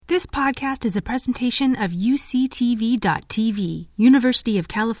This podcast is a presentation of UCTV.tv, University of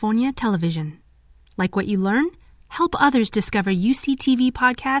California Television. Like what you learn? Help others discover UCTV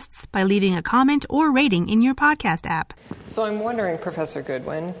podcasts by leaving a comment or rating in your podcast app. So I'm wondering, Professor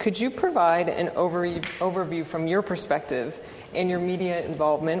Goodwin, could you provide an overview from your perspective and your media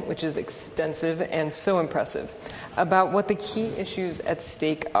involvement, which is extensive and so impressive, about what the key issues at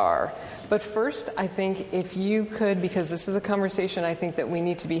stake are? But first, I think if you could, because this is a conversation I think that we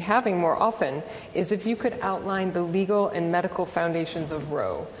need to be having more often, is if you could outline the legal and medical foundations of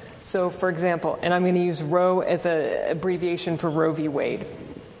Roe. So, for example, and I'm going to use Roe as an abbreviation for Roe v. Wade,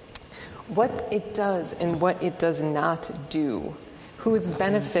 what it does and what it does not do, who is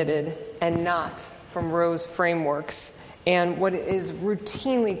benefited and not from Roe's frameworks, and what is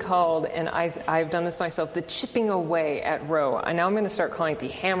routinely called, and I've done this myself, the chipping away at Roe. And now I'm going to start calling it the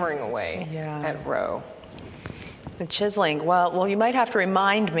hammering away at Roe. The chiseling. Well, you might have to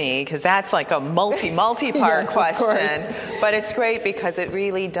remind me, because that's like a multi-part yes, question. But it's great because it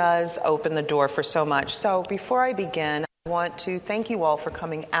really does open the door for so much. So before I begin, I want to thank you all for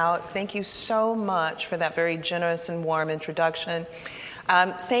coming out. Thank you so much for that very generous and warm introduction.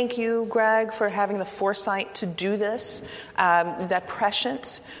 Thank you, Greg, for having the foresight to do this, that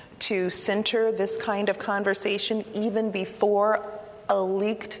prescience to center this kind of conversation even before a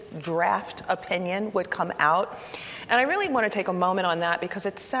leaked draft opinion would come out. And I really want to take a moment on that because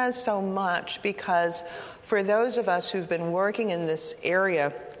it says so much, because for those of us who've been working in this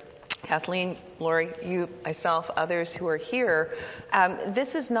area, Kathleen, Lori, you, myself, others who are here,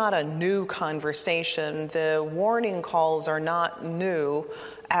 this is not a new conversation. The warning calls are not new.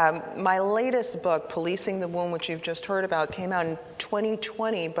 My latest book, Policing the Womb, which you've just heard about, came out in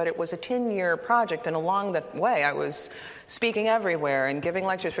 2020, but it was a 10-year project, and along the way I was speaking everywhere and giving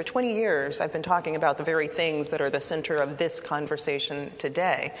lectures. For 20 years, I've been talking about the very things that are the center of this conversation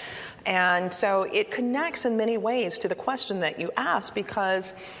today. And so it connects in many ways to the question that you asked,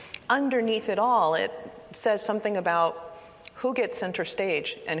 because underneath it all, it says something about who gets center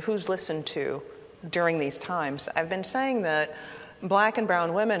stage and who's listened to during these times. I've been saying that Black and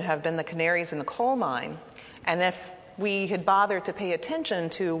brown women have been the canaries in the coal mine, and if we had bothered to pay attention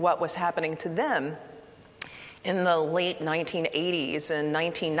to what was happening to them in the late 1980s and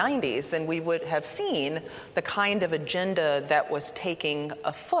 1990s, then we would have seen the kind of agenda that was taking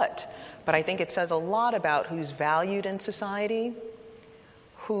afoot. But I think it says a lot about who's valued in society,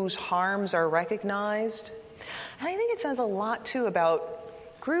 whose harms are recognized. And I think it says a lot, too, about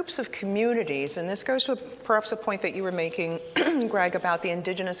groups of communities, and this goes to perhaps a point that you were making, Greg, about the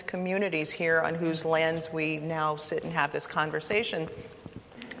indigenous communities here on whose lands we now sit and have this conversation.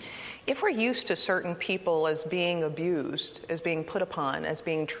 If we're used to certain people as being abused, as being put upon, as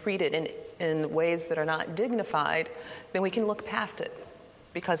being treated in ways that are not dignified, then we can look past it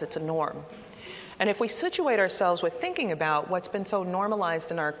because it's a norm. And if we situate ourselves with thinking about what's been so normalized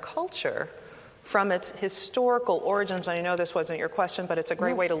in our culture from its historical origins, and I know this wasn't your question, but it's a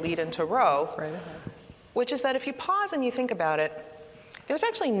great way to lead into Roe, Right ahead. which is that if you pause and you think about it, there's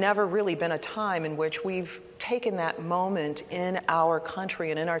actually never really been a time in which we've taken that moment in our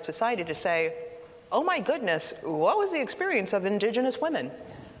country and in our society to say, oh my goodness, what was the experience of indigenous women?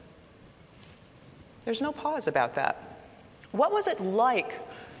 There's no pause about that. What was it like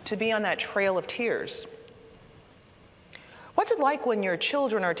to be on that trail of tears? What's it like when your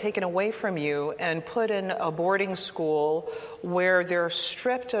children are taken away from you and put in a boarding school where they're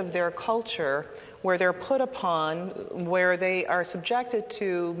stripped of their culture, where they're put upon, where they are subjected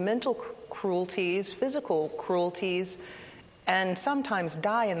to mental cruelties, physical cruelties, and sometimes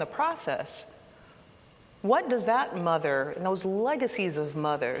die in the process? What does that mother and those legacies of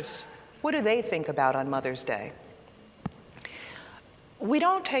mothers, what do they think about on Mother's Day? We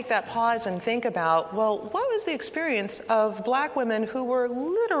don't take that pause and think about, well, what was the experience of Black women who were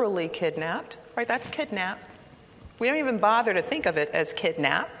literally kidnapped, right? That's kidnap. We don't even bother to think of it as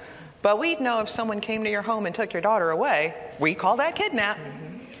kidnap, but we'd know if someone came to your home and took your daughter away, we call that kidnap.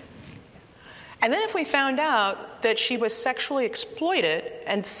 Mm-hmm. And then if we found out that she was sexually exploited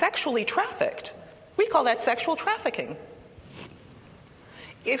and sexually trafficked, we call that sexual trafficking.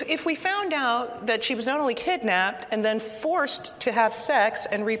 If we found out that she was not only kidnapped and then forced to have sex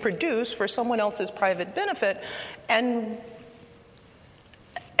and reproduce for someone else's private benefit, and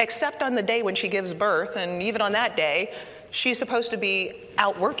except on the day when she gives birth, and even on that day, she's supposed to be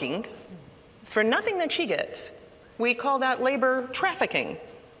out working for nothing that she gets, we call that labor trafficking.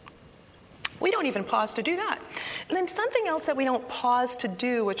 We don't even pause to do that. And then something else that we don't pause to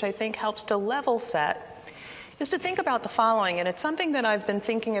do, which I think helps to level set, is to think about the following, and it's something that I've been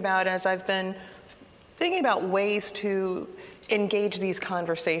thinking about as I've been thinking about ways to engage these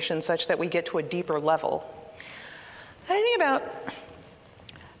conversations such that we get to a deeper level. I think about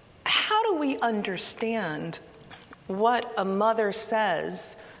how do we understand what a mother says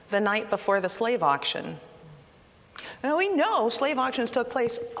the night before the slave auction. Now, we know slave auctions took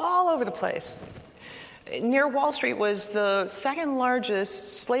place all over the place. Near Wall Street was the second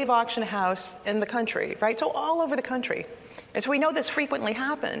largest slave auction house in the country, right? So all over the country. And so we know this frequently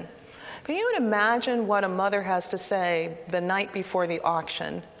happened. Can you imagine what a mother has to say the night before the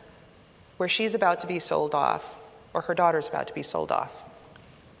auction where she's about to be sold off or her daughter's about to be sold off?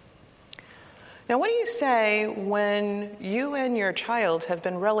 Now, what do you say when you and your child have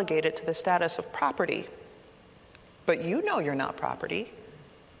been relegated to the status of property, but you know you're not property?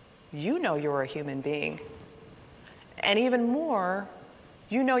 You know you're a human being. And even more,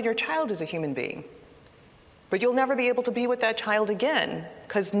 you know your child is a human being. But you'll never be able to be with that child again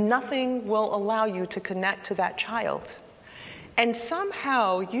because nothing will allow you to connect to that child. And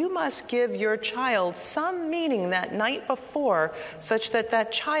somehow you must give your child some meaning that night before such that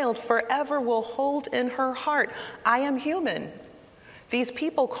that child forever will hold in her heart, I am human. These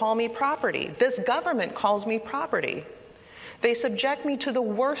people call me property. This government calls me property. They subject me to the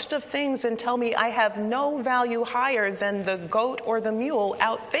worst of things and tell me I have no value higher than the goat or the mule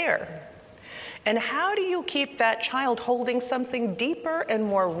out there. And how do you keep that child holding something deeper and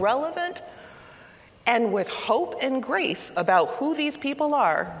more relevant and with hope and grace about who these people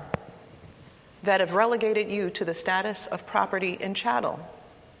are that have relegated you to the status of property and chattel?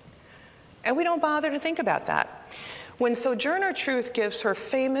 And we don't bother to think about that. When Sojourner Truth gives her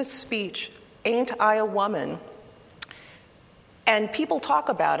famous speech, Ain't I a Woman? And people talk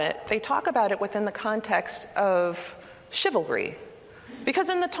about it, they talk about it within the context of chivalry. Because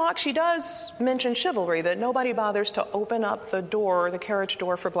in the talk she does mention chivalry, that nobody bothers to open up the door, the carriage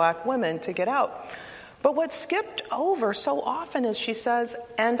door for black women to get out. But what's skipped over so often is she says,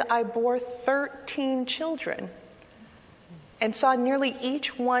 and I bore 13 children and saw nearly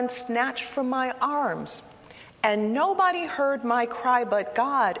each one snatched from my arms. And nobody heard my cry but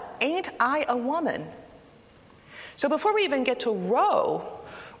God, ain't I a woman? So before we even get to Roe,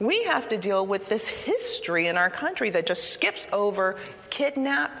 we have to deal with this history in our country that just skips over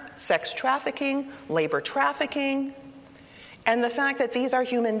kidnap, sex trafficking, labor trafficking, and the fact that these are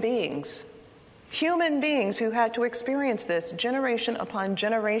human beings who had to experience this generation upon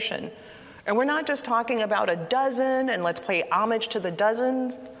generation. And we're not just talking about a dozen and let's pay homage to the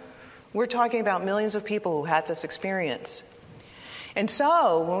dozens. We're talking about millions of people who had this experience. And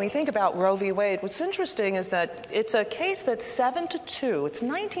so when we think about Roe v. Wade, what's interesting is that it's a case that's 7-2. It's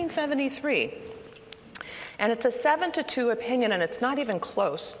 1973. And it's a 7-2 opinion, and it's not even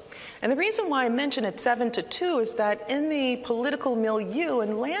close. And the reason why I mention it 7-2 is that in the political milieu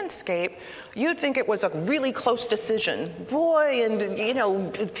and landscape, you'd think it was a really close decision. Boy,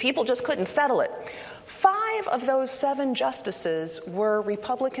 and, people just couldn't settle it. 5 of those 7 justices were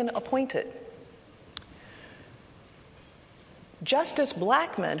Republican appointed. Justice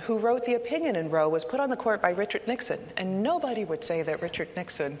Blackmun, who wrote the opinion in Roe, was put on the court by Richard Nixon. And nobody would say that Richard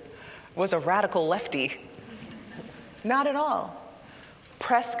Nixon was a radical lefty. Not at all.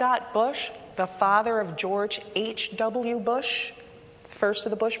 Prescott Bush, the father of George H.W. Bush, first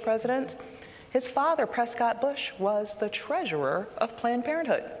of the Bush presidents, his father, Prescott Bush, was the treasurer of Planned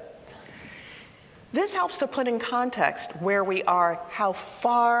Parenthood. This helps to put in context where we are, how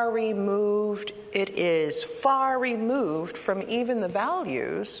far removed it is, far removed from even the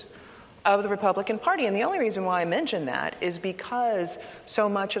values of the Republican Party. And the only reason why I mention that is because so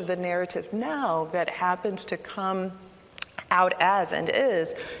much of the narrative now that happens to come out as and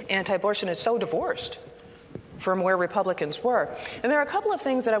is anti-abortion is so divorced from where Republicans were. And there are a couple of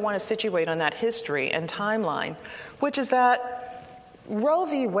things that I want to situate on that history and timeline, which is that Roe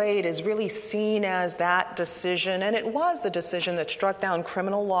v. Wade is really seen as that decision, and it was the decision that struck down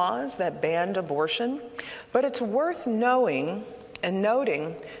criminal laws that banned abortion. But it's worth knowing and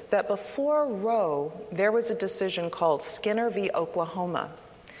noting that before Roe, there was a decision called Skinner v. Oklahoma.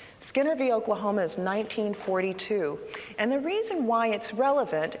 Skinner v. Oklahoma is 1942. And the reason why it's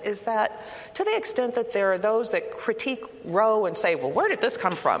relevant is that to the extent that there are those that critique Roe and say, well, where did this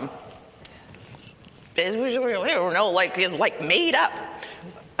come from? We don't know, like made up.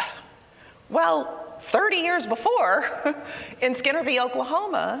 Well, 30 years before, in Skinner v.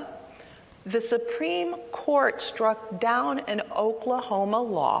 Oklahoma, the Supreme Court struck down an Oklahoma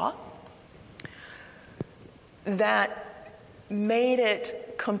law that made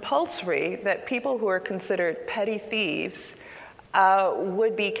it compulsory that people who are considered petty thieves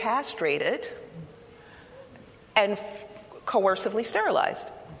would be castrated and coercively sterilized.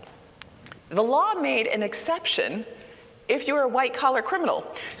 The law made an exception if you were a white-collar criminal.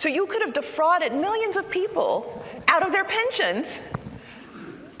 So you could have defrauded millions of people out of their pensions,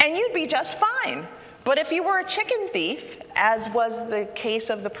 and you'd be just fine. But if you were a chicken thief, as was the case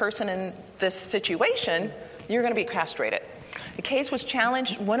of the person in this situation, you're going to be castrated. The case was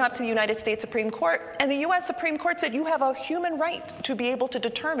challenged, went up to the United States Supreme Court, and the U.S. Supreme Court said you have a human right to be able to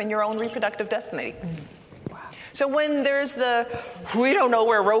determine your own reproductive destiny. Wow. So when there's we don't know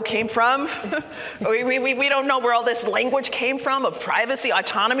where Roe came from, we don't know where all this language came from of privacy,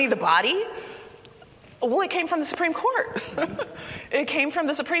 autonomy, the body. Well, it came from the Supreme Court. It came from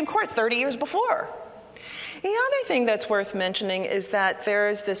the Supreme Court 30 years before. The other thing that's worth mentioning is that there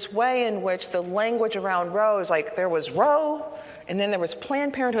is this way in which the language around Roe is like there was Roe, and then there was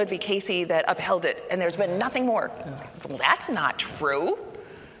Planned Parenthood v. Casey that upheld it, and there's been nothing more. Well, that's not true.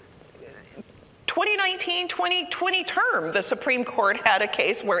 2019-2020 term, the Supreme Court had a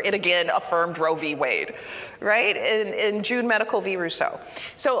case where it again affirmed Roe v. Wade, right, in June Medical v. Rousseau.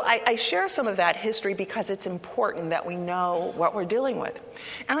 So I share some of that history because it's important that we know what we're dealing with.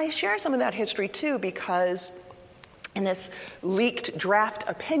 And I share some of that history, too, because in this leaked draft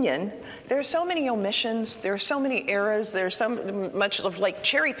opinion, there's so many omissions, there's so many errors, there's so much of like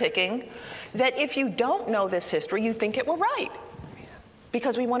cherry picking that if you don't know this history, you think it were right.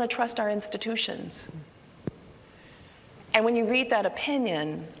 Because we want to trust our institutions. And when you read that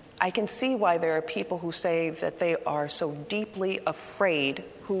opinion, I can see why there are people who say that they are so deeply afraid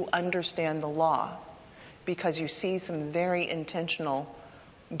who understand the law, because you see some very intentional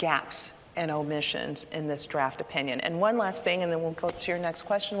gaps and omissions in this draft opinion. And one last thing, and then we'll go to your next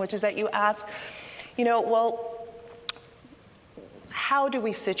question, which is that you ask, how do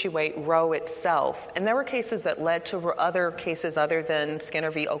we situate Roe itself? And there were cases that led to other cases other than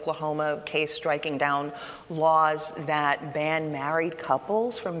Skinner v. Oklahoma case striking down laws that ban married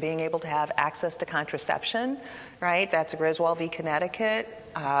couples from being able to have access to contraception, right? That's Griswold v. Connecticut,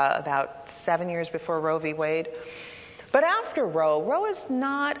 about 7 years before Roe v. Wade. But after Roe is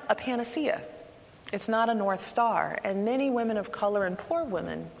not a panacea. It's not a North Star. And many women of color and poor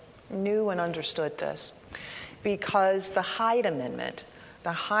women knew and understood this. Because the Hyde Amendment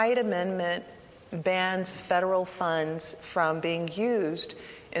bans federal funds from being used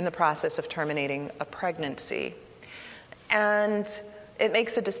in the process of terminating a pregnancy. And it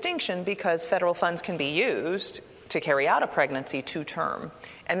makes a distinction because federal funds can be used to carry out a pregnancy to term.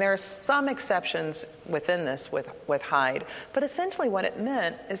 And there are some exceptions within this with Hyde. But essentially what it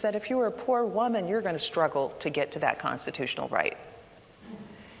meant is that if you were a poor woman, you're going to struggle to get to that constitutional right.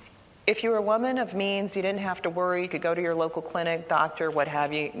 If you were a woman of means, you didn't have to worry. You could go to your local clinic, doctor, what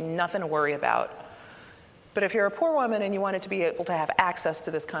have you, nothing to worry about. But if you're a poor woman and you wanted to be able to have access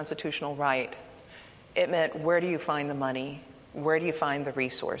to this constitutional right, it meant where do you find the money? Where do you find the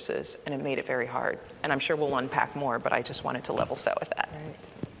resources? And it made it very hard. And I'm sure we'll unpack more, but I just wanted to level set with that. Right.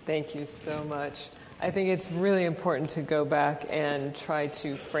 Thank you so much. I think it's really important to go back and try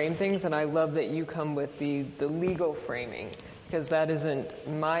to frame things, and I love that you come with the legal framing, because that isn't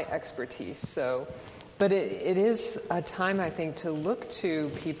my expertise. But it is a time, I think, to look to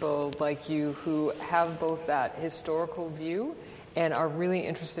people like you who have both that historical view and are really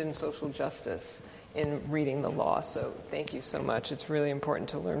interested in social justice in reading the law. So thank you so much. It's really important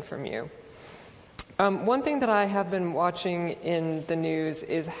to learn from you. One thing that I have been watching in the news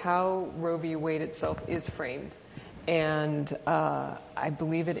is how Roe v. Wade itself is framed. And I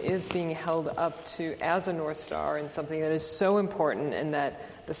believe it is being held up to as a North Star and something that is so important, and that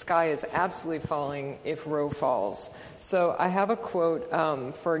the sky is absolutely falling if Roe falls. So I have a quote,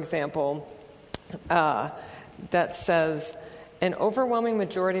 for example, that says, "An overwhelming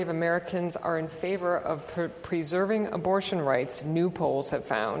majority of Americans are in favor of preserving abortion rights, new polls have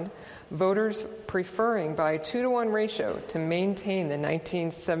found. Voters preferring by a 2-to-1 ratio to maintain the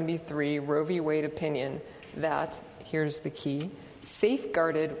 1973 Roe v. Wade opinion that," here's the key,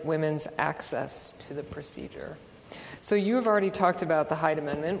 "safeguarded women's access to the procedure." So you have already talked about the Hyde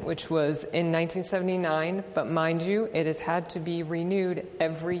Amendment, which was in 1979, but mind you, it has had to be renewed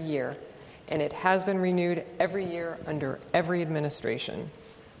every year. And it has been renewed every year under every administration,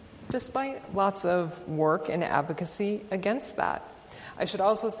 despite lots of work and advocacy against that. I should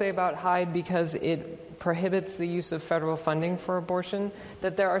also say about Hyde, because it prohibits the use of federal funding for abortion,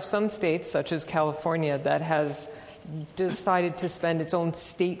 that there are some states, such as California, that has decided to spend its own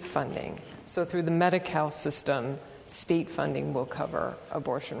state funding. So through the Medi-Cal system, state funding will cover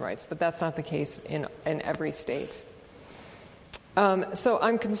abortion rights, but that's not the case in every state. So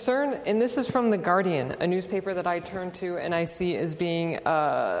I'm concerned, and this is from The Guardian, a newspaper that I turn to and I see as being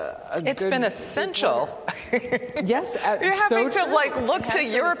It's been essential. Yes, you're so having to look to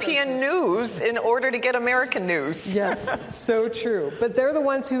European news in order to get American news. Yes, so true. But they're the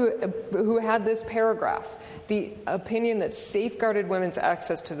ones who had this paragraph, the opinion that safeguarded women's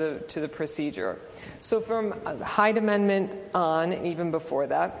access to the procedure. So from the Hyde Amendment on, and even before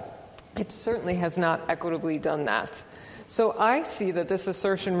that, it certainly has not equitably done that. So I see that this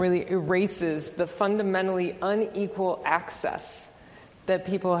assertion really erases the fundamentally unequal access that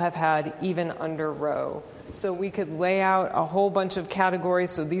people have had even under Roe. So we could lay out a whole bunch of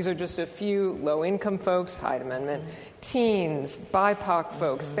categories. So these are just a few: low-income folks, Hyde Amendment, teens, BIPOC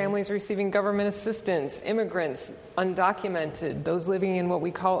folks, families receiving government assistance, immigrants, undocumented, those living in what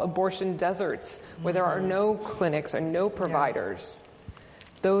we call abortion deserts, where there are no clinics or no providers,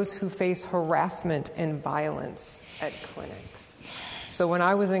 those who face harassment and violence at clinics. So when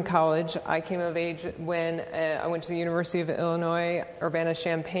I was in college, I came of age when I went to the University of Illinois,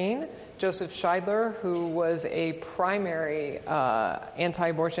 Urbana-Champaign. Joseph Scheidler, who was a primary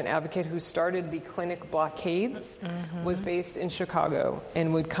anti-abortion advocate who started the clinic blockades, was based in Chicago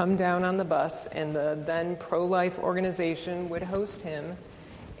and would come down on the bus, and the then pro-life organization would host him.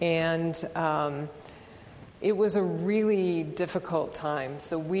 And it was a really difficult time.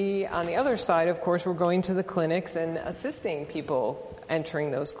 So we, on the other side, of course, were going to the clinics and assisting people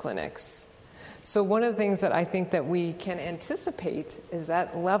entering those clinics. So one of the things that I think that we can anticipate is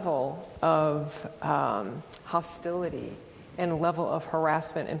that level of hostility and level of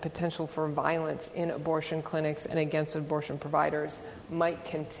harassment and potential for violence in abortion clinics and against abortion providers might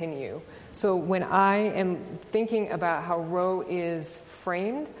continue. So when I am thinking about how Roe is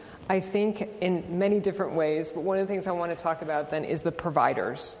framed, I think in many different ways, but one of the things I want to talk about then is the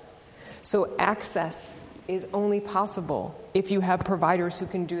providers. So access is only possible if you have providers who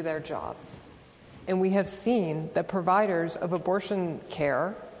can do their jobs. And we have seen that providers of abortion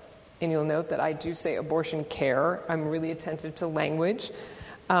care, and you'll note that I do say abortion care, I'm really attentive to language,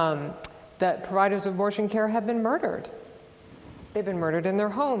 that providers of abortion care have been murdered. They've been murdered in their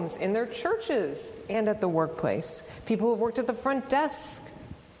homes, in their churches, and at the workplace. People who have worked at the front desk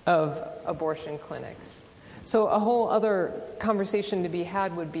of abortion clinics. So a whole other conversation to be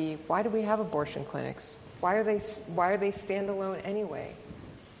had would be, why do we have abortion clinics? Why are they standalone anyway?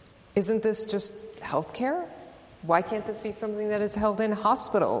 Isn't this just healthcare? Why can't this be something that is held in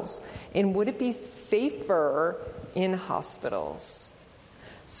hospitals? And would it be safer in hospitals?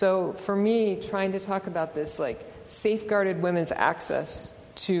 So for me, trying to talk about this, like safeguarded women's access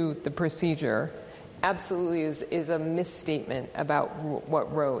to the procedure, absolutely is a misstatement about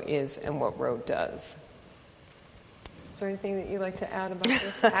what Roe is and what Roe does. Is there anything that you'd like to add about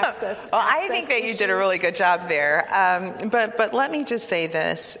this access? Well, I think that you did a really good job there. But let me just say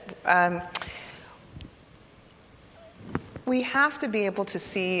this. We have to be able to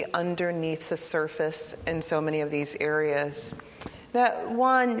see underneath the surface in so many of these areas. That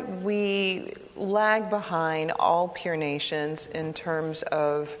one, we lag behind all peer nations in terms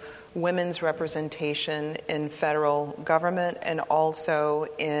of women's representation in federal government and also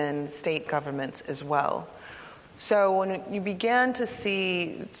in state governments as well. So when you began to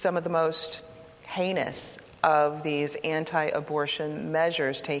see some of the most heinous of these anti-abortion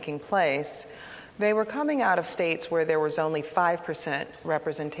measures taking place, they were coming out of states where there was only 5%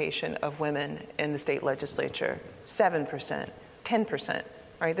 representation of women in the state legislature, 7%, 10%.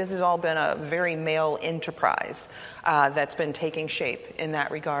 Right? This has all been a very male enterprise that's been taking shape in that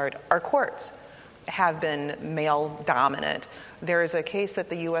regard. Our courts have been male dominant. There is a case that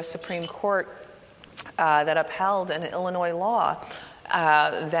the U.S. Supreme Court that upheld an Illinois law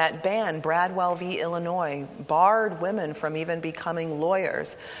that banned Bradwell v. Illinois, barred women from even becoming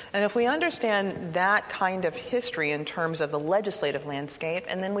lawyers. And if we understand that kind of history in terms of the legislative landscape,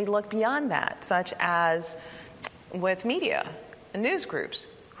 and then we look beyond that, such as with media and news groups,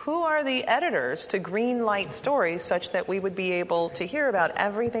 who are the editors to green light stories such that we would be able to hear about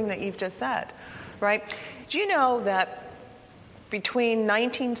everything that you've just said, right? Do you know that between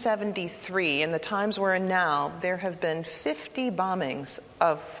 1973 and the times we're in now, there have been 50 bombings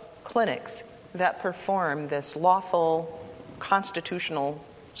of clinics that perform this lawful constitutional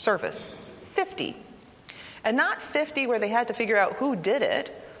service? 50. And not 50 where they had to figure out who did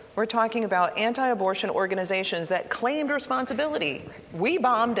it. We're talking about anti-abortion organizations that claimed responsibility. We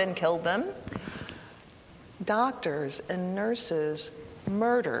bombed and killed them. Doctors and nurses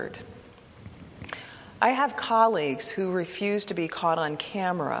murdered. I have colleagues who refuse to be caught on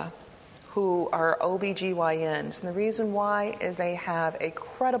camera who are OBGYNs. And the reason why is they have a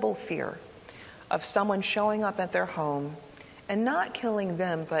credible fear of someone showing up at their home and not killing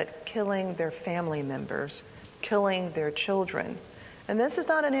them, but killing their family members, killing their children. And this is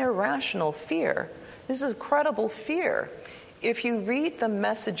not an irrational fear. This is credible fear. If you read the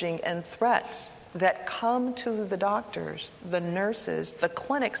messaging and threats that come to the doctors, the nurses, the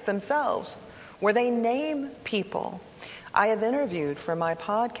clinics themselves, where they name people. I have interviewed for my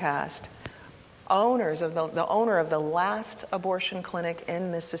podcast owners of the owner of the last abortion clinic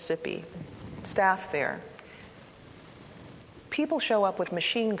in Mississippi, staff there. People show up with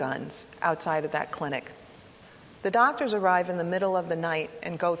machine guns outside of that clinic. The doctors arrive in the middle of the night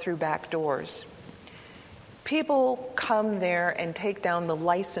and go through back doors. People come there and take down the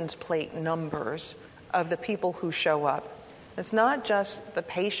license plate numbers of the people who show up. It's not just the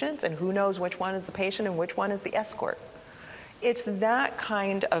patient and who knows which one is the patient and which one is the escort. It's that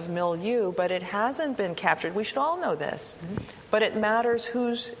kind of milieu, but it hasn't been captured. We should all know this. But it matters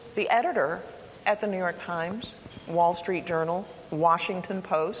who's the editor at the New York Times, Wall Street Journal, Washington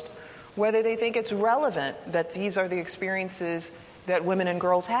Post, whether they think it's relevant that these are the experiences that women and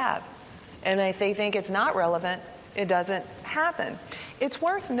girls have. And if they think it's not relevant, it doesn't happen. It's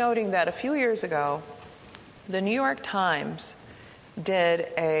worth noting that a few years ago, the New York Times did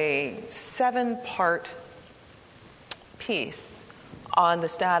a 7-part piece on the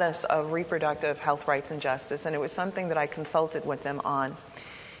status of reproductive health rights and justice, and it was something that I consulted with them on.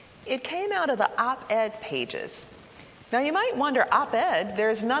 It came out of the op-ed pages. Now, you might wonder, op-ed,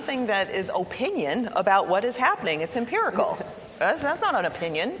 there's nothing that is opinion about what is happening. It's empirical. That's not an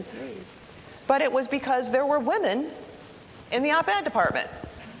opinion. It's news. But it was because there were women in the op-ed department.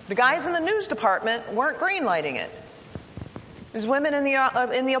 The guys in the news department weren't greenlighting it. There's women in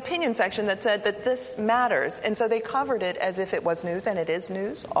the opinion section that said that this matters. And so they covered it as if it was news, and it is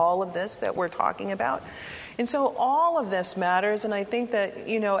news, all of this that we're talking about. And so all of this matters, and I think that,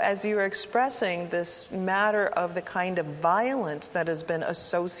 as you're expressing this matter of the kind of violence that has been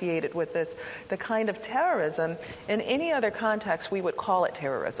associated with this, the kind of terrorism, in any other context we would call it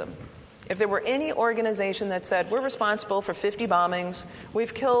terrorism. If there were any organization that said, we're responsible for 50 bombings,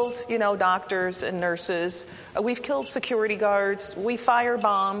 we've killed, doctors and nurses, we've killed security guards, we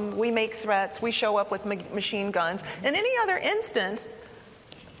firebomb, we make threats, we show up with machine guns, in any other instance,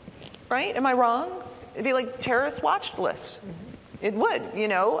 right? Am I wrong? It'd be like terrorist watch lists. It would,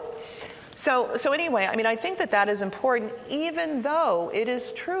 So anyway, I think that is important, even though it is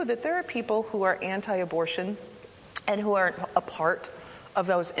true that there are people who are anti-abortion and who are a part of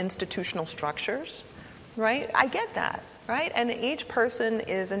those institutional structures, right? I get that, right? And each person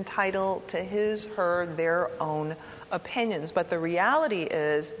is entitled to his, her, their own opinions. But the reality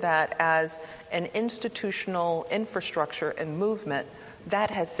is that as an institutional infrastructure and movement,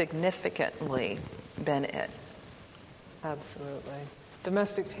 that has significantly been it. Absolutely.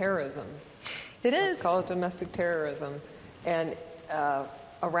 Domestic terrorism. It is. Let's call it domestic terrorism. And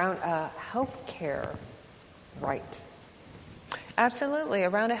around a health care right. Absolutely,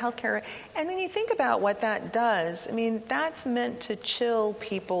 around a healthcare. And when you think about what that does, that's meant to chill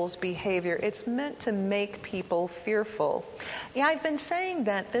people's behavior. It's meant to make people fearful. Yeah, I've been saying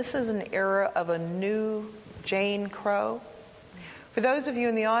that this is an era of a new Jane Crow. For those of you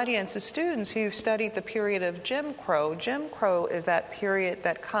in the audience, as students who've studied the period of Jim Crow is that period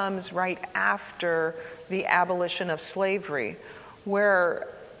that comes right after the abolition of slavery, where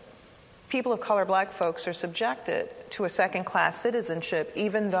people of color, black folks, are subjected to a second-class citizenship,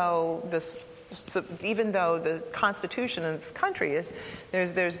 even though the Constitution of the country is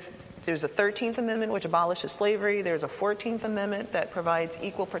there's a 13th Amendment which abolishes slavery. There's a 14th Amendment that provides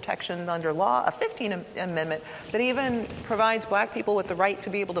equal protection under law. A 15th Amendment that even provides black people with the right to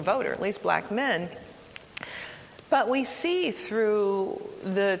be able to vote, or at least black men. But we see through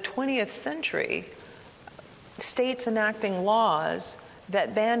the 20th century states enacting laws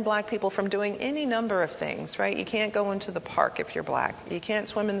that ban black people from doing any number of things, right? You can't go into the park if you're black. You can't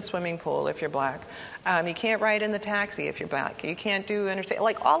swim in the swimming pool if you're black. You can't ride in the taxi if you're black. You can't do interstate,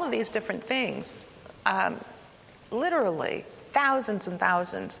 like all of these different things. Literally thousands and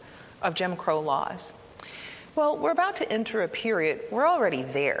thousands of Jim Crow laws. Well, we're about to enter a period, we're already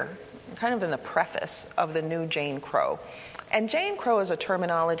there, kind of in the preface of the new Jane Crow. And Jane Crow is a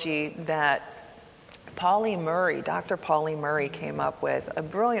terminology that Dr. Pauli Murray came up with, a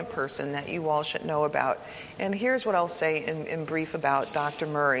brilliant person that you all should know about. And here's what I'll say in brief about Dr.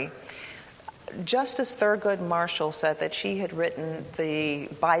 Murray. Justice Thurgood Marshall said that she had written the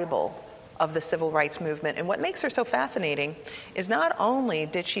Bible of the civil rights movement. And what makes her so fascinating is not only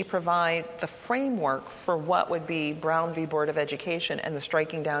did she provide the framework for what would be Brown v. Board of Education and the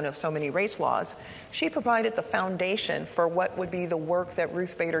striking down of so many race laws, she provided the foundation for what would be the work that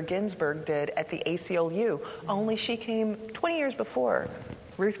Ruth Bader Ginsburg did at the ACLU, only she came 20 years before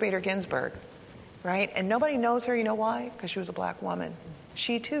Ruth Bader Ginsburg, right? And nobody knows her, you know why? Because she was a black woman.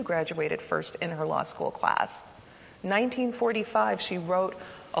 She too graduated first in her law school class. 1945, she wrote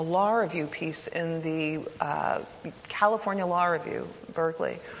a law review piece in the California Law Review,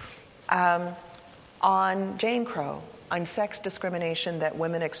 Berkeley, on Jane Crow, on sex discrimination that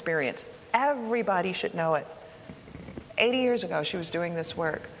women experience. Everybody should know it. 80 years ago, she was doing this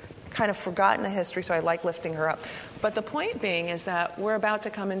work. Kind of forgotten the history, so I like lifting her up. But the point being is that we're about to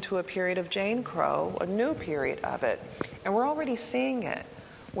come into a period of Jane Crow, a new period of it. And we're already seeing it,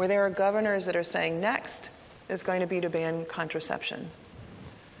 where there are governors that are saying next is going to be to ban contraception.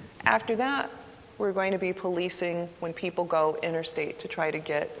 After that, we're going to be policing when people go interstate to try to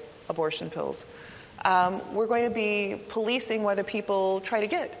get abortion pills. We're going to be policing whether people try to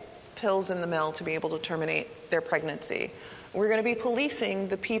get pills in the mail to be able to terminate their pregnancy. We're going to be policing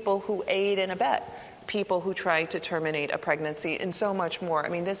the people who aid and abet people who try to terminate a pregnancy, and so much more. I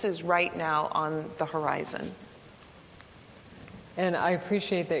mean, this is right now on the horizon. And I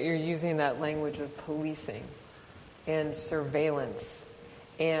appreciate that you're using that language of policing and surveillance.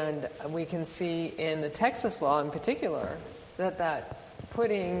 And we can see in the Texas law in particular that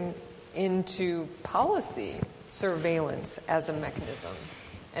putting into policy surveillance as a mechanism.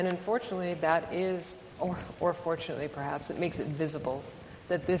 And unfortunately, that is, or fortunately perhaps, it makes it visible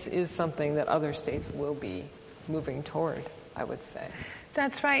that this is something that other states will be moving toward, I would say.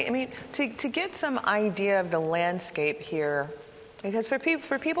 That's right. I mean, to get some idea of the landscape here, because for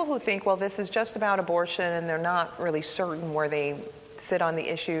people who think, well, this is just about abortion and they're not really certain where they sit on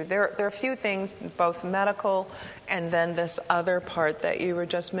the issue, there are a few things, both medical and then this other part that you were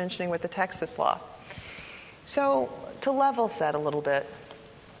just mentioning with the Texas law. So to level set a little bit,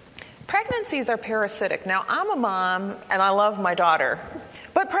 pregnancies are parasitic. Now, I'm a mom and I love my daughter,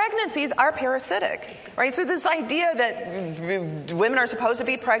 but pregnancies are parasitic, right? So this idea that women are supposed to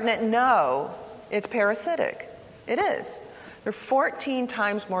be pregnant, no, it's parasitic. It is. They're 14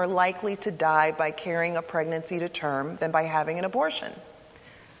 times more likely to die by carrying a pregnancy to term than by having an abortion.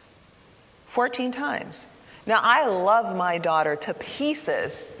 14 times. Now, I love my daughter to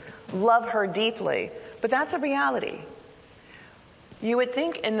pieces, love her deeply, but that's a reality. You would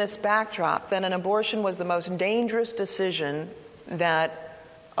think in this backdrop that an abortion was the most dangerous decision that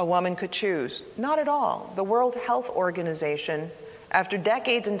a woman could choose. Not at all. The World Health Organization, after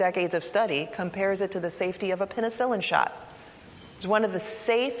decades and decades of study, compares it to the safety of a penicillin shot. It's one of the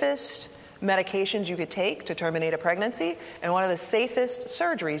safest medications you could take to terminate a pregnancy and one of the safest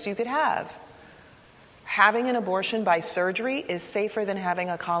surgeries you could have. Having an abortion by surgery is safer than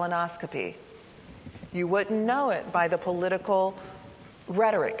having a colonoscopy. You wouldn't know it by the political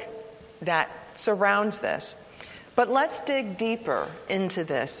rhetoric that surrounds this. But let's dig deeper into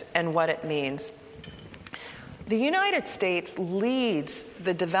this and what it means. The United States leads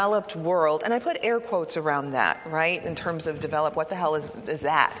the developed world, and I put air quotes around that, right, in terms of develop, what the hell is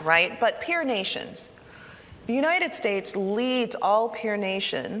that, right? But peer nations. The United States leads all peer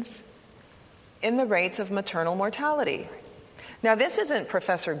nations in the rates of maternal mortality. Now, this isn't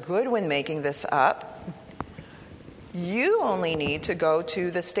Professor Goodwin making this up. You only need to go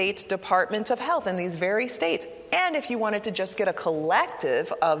to the state's Department of Health in these very states. And if you wanted to just get a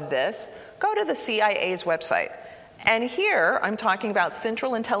collective of this, go to the CIA's website. And here, I'm talking about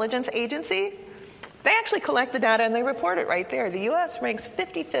Central Intelligence Agency. They actually collect the data and they report it right there. The U.S. ranks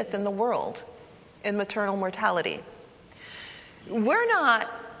 55th in the world in maternal mortality. We're not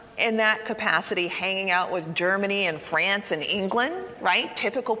in that capacity hanging out with Germany and France and England, right?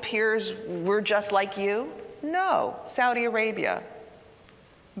 Typical peers, we're just like you. No, Saudi Arabia,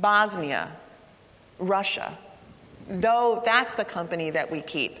 Bosnia, Russia. Though that's the company that we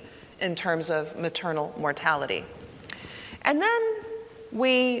keep in terms of maternal mortality. And then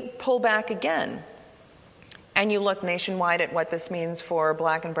we pull back again, and you look nationwide at what this means for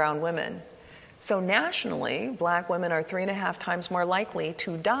black and brown women. So nationally, black women are 3.5 times more likely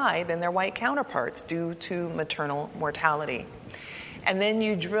to die than their white counterparts due to maternal mortality. And then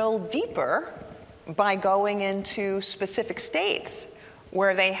you drill deeper by going into specific states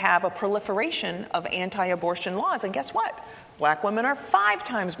where they have a proliferation of anti-abortion laws. And guess what? Black women are 5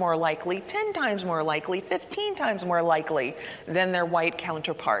 times more likely, 10 times more likely, 15 times more likely than their white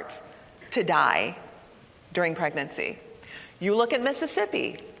counterparts to die during pregnancy. You look at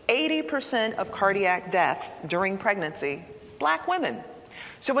Mississippi, 80% of cardiac deaths during pregnancy, black women.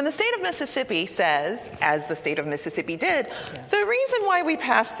 So when the state of Mississippi says, as the state of Mississippi did, the reason why we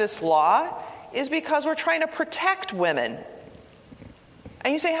passed this law is because we're trying to protect women.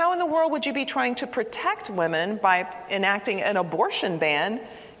 And you say, how in the world would you be trying to protect women by enacting an abortion ban,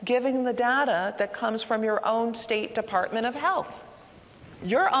 given the data that comes from your own state Department of Health?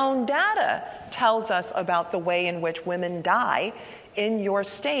 Your own data tells us about the way in which women die in your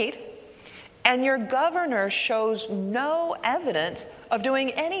state, and your governor shows no evidence of doing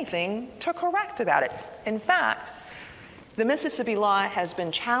anything to correct about it. In fact, the Mississippi law has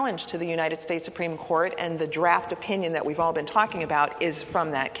been challenged to the United States Supreme Court, and the draft opinion that we've all been talking about is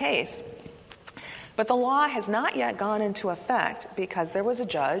from that case. But the law has not yet gone into effect because there was a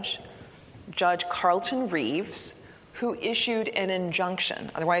judge, Judge Carlton Reeves, who issued an injunction,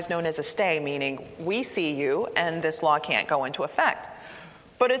 otherwise known as a stay, meaning we see you and this law can't go into effect.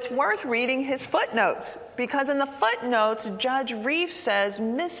 But it's worth reading his footnotes, because in the footnotes, Judge Reeves says,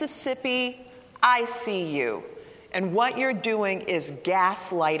 Mississippi, I see you. And what you're doing is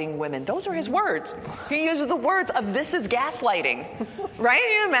gaslighting women. Those are his words. He uses the words of this is gaslighting. Right?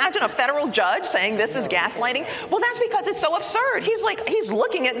 You imagine a federal judge saying this is gaslighting? Well, that's because it's so absurd. He's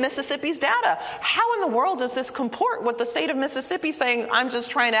looking at Mississippi's data. How in the world does this comport with the state of Mississippi saying, I'm just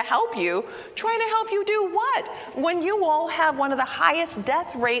trying to help you? Trying to help you do what? When you all have one of the highest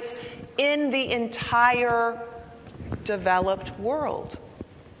death rates in the entire developed world.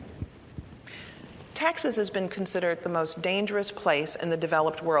 Texas has been considered the most dangerous place in the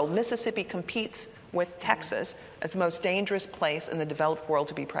developed world. Mississippi competes with Texas as the most dangerous place in the developed world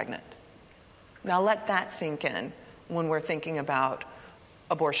to be pregnant. Now let that sink in when we're thinking about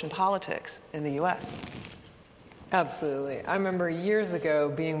abortion politics in the U.S. Absolutely. I remember years ago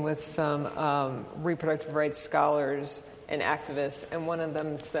being with some reproductive rights scholars and activists, and one of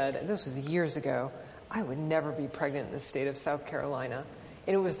them said, this was years ago, I would never be pregnant in the state of South Carolina.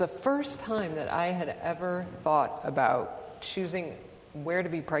 And it was the first time that I had ever thought about choosing where to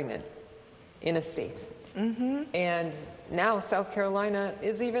be pregnant in a state. Mm-hmm. And now South Carolina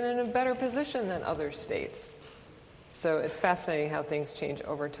is even in a better position than other states. So it's fascinating how things change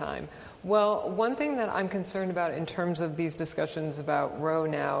over time. Well, one thing that I'm concerned about in terms of these discussions about Roe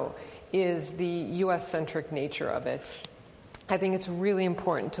now is the U.S.-centric nature of it. I think it's really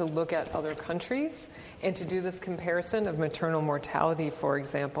important to look at other countries and to do this comparison of maternal mortality, for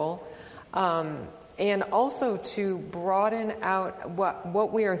example, and also to broaden out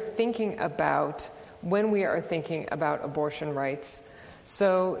what we are thinking about when we are thinking about abortion rights.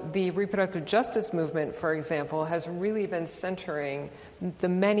 So the reproductive justice movement, for example, has really been centering the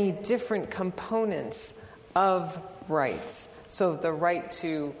many different components of rights. So the right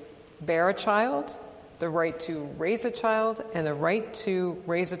to bear a child, the right to raise a child, and the right to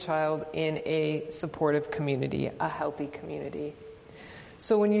raise a child in a supportive community, a healthy community.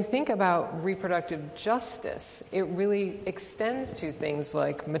 So when you think about reproductive justice, it really extends to things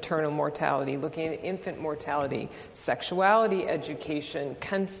like maternal mortality, looking at infant mortality, sexuality education,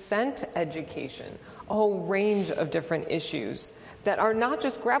 consent education, a whole range of different issues that are not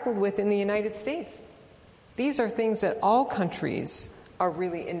just grappled with in the United States. These are things that all countries are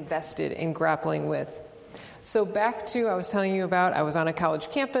really invested in grappling with. So back to, I was telling you about, I was on a college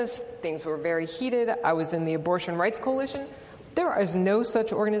campus, things were very heated, I was in the Abortion Rights Coalition. There is no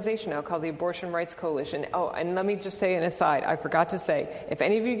such organization now called the Abortion Rights Coalition. Oh, and let me just say an aside, I forgot to say, if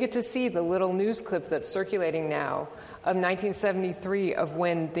any of you get to see the little news clip that's circulating now of 1973 of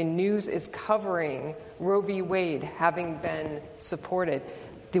when the news is covering Roe v. Wade having been supported,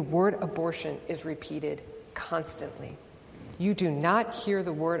 the word abortion is repeated constantly. You do not hear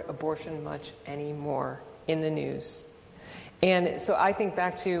the word abortion much anymore in the news. And so I think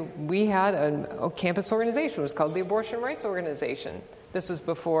back to, we had a campus organization, it was called the Abortion Rights Organization. This was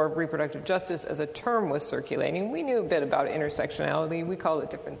before reproductive justice as a term was circulating. We knew a bit about intersectionality, we called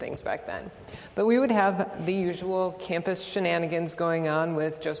it different things back then. But we would have the usual campus shenanigans going on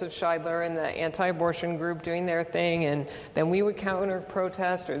with Joseph Scheidler and the anti-abortion group doing their thing, and then we would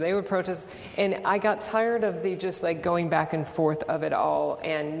counter-protest or they would protest. And I got tired of the just like going back and forth of it all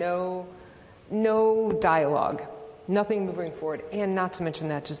and no dialogue. Nothing moving forward, and not to mention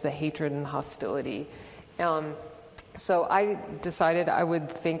that, just the hatred and hostility. So I decided I would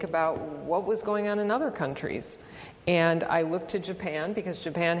think about what was going on in other countries. And I looked to Japan, because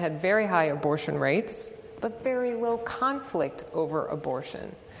Japan had very high abortion rates, but very low conflict over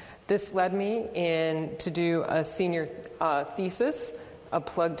abortion. This led me to do a senior thesis. A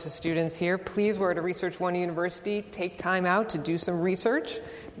plug to students here. Please, we're at a Research One University. Take time out to do some research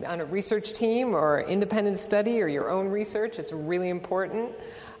on a research team or independent study or your own research. It's really important.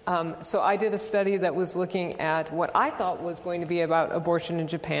 So I did a study that was looking at what I thought was going to be about abortion in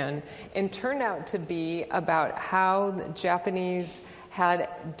Japan, and turned out to be about how the Japanese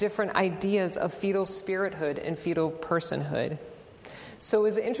had different ideas of fetal spirithood and fetal personhood. So it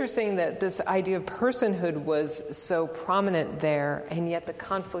was interesting that this idea of personhood was so prominent there, and yet the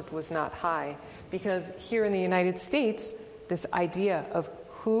conflict was not high. Because here in the United States, this idea of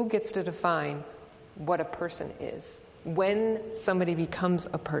who gets to define what a person is, when somebody becomes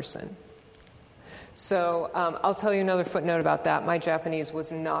a person. So I'll tell you another footnote about that. My Japanese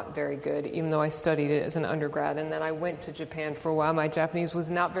was not very good, even though I studied it as an undergrad. And then I went to Japan for a while. My Japanese was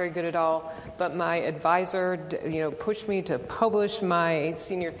not very good at all. But my advisor, pushed me to publish my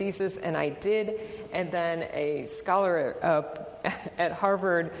senior thesis, and I did. And then a scholar at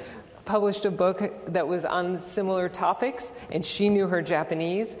Harvard published a book that was on similar topics, and she knew her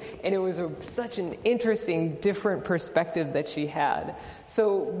Japanese, and it was such an interesting, different perspective that she had.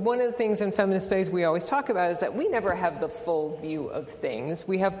 So one of the things in feminist studies we always talk about is that we never have the full view of things.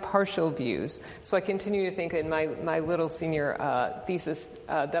 We have partial views. So I continue to think in my little senior thesis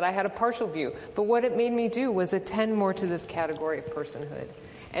that I had a partial view. But what it made me do was attend more to this category of personhood.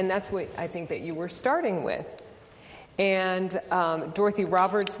 And that's what I think that you were starting with. And Dorothy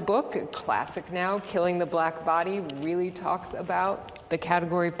Roberts' book, a classic now, Killing the Black Body, really talks about the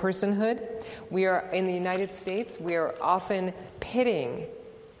category of personhood. We are, in the United States, we are often pitting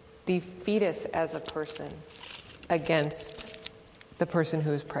the fetus as a person against the person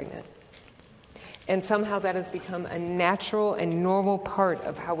who is pregnant. And somehow that has become a natural and normal part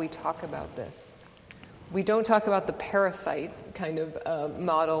of how we talk about this. We don't talk about the parasite kind of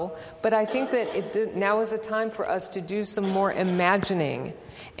model, but I think that now is a time for us to do some more imagining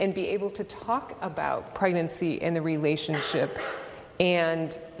and be able to talk about pregnancy and the relationship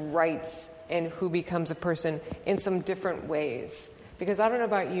and rights and who becomes a person in some different ways. Because I don't know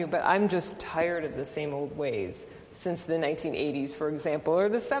about you, but I'm just tired of the same old ways since the 1980s, for example, or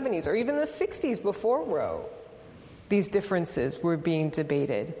the 70s, or even the 60s before Roe. These differences were being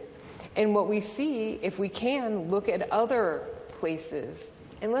debated. And what we see, if we can, look at other places,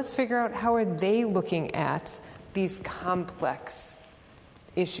 and let's figure out how are they looking at these complex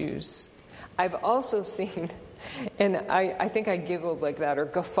issues. I've also seen, and I think I giggled like that or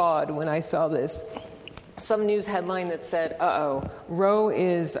guffawed when I saw this, some news headline that said, Roe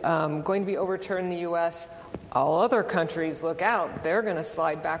is going to be overturned in the U.S. All other countries, look out, they're going to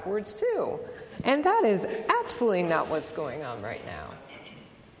slide backwards too. And that is absolutely not what's going on right now.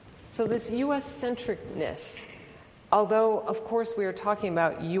 So this U.S.-centricness, although, of course, we are talking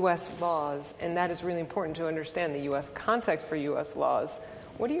about U.S. laws, and that is really important to understand the U.S. context for U.S. laws,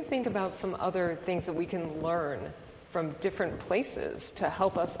 what do you think about some other things that we can learn from different places to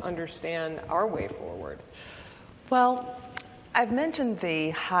help us understand our way forward? Well, I've mentioned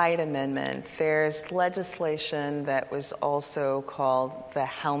the Hyde Amendment. There's legislation that was also called the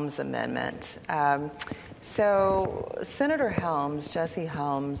Helms Amendment. So Senator Helms, Jesse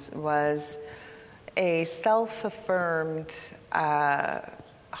Helms, was a self-affirmed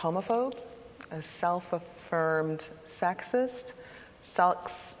homophobe, a self-affirmed sexist,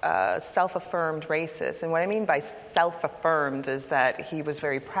 self-affirmed racist. And what I mean by self-affirmed is that he was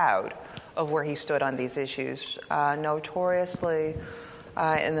very proud of where he stood on these issues. Notoriously,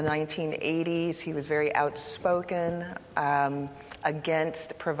 in the 1980s, he was very outspoken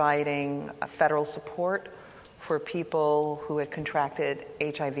against providing federal support for people who had contracted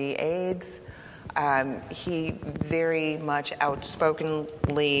HIV/AIDS. He very much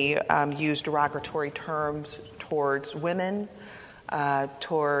outspokenly used derogatory terms towards women,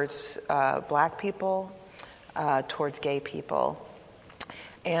 towards black people, towards gay people.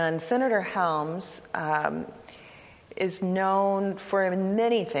 And Senator Helms is known for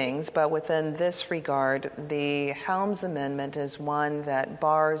many things, but within this regard, the Helms Amendment is one that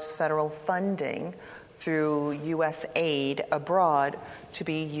bars federal funding through U.S. aid abroad to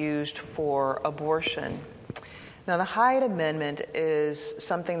be used for abortion. Now, the Hyde Amendment is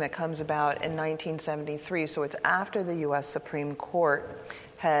something that comes about in 1973, so it's after the U.S. Supreme Court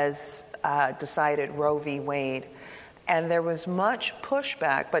has decided Roe v. Wade. And there was much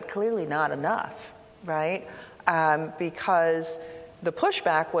pushback, but clearly not enough, right? Because the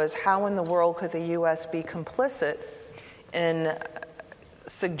pushback was, how in the world could the U.S. be complicit in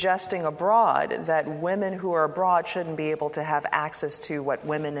suggesting abroad that women who are abroad shouldn't be able to have access to what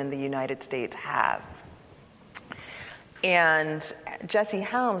women in the United States have? And Jesse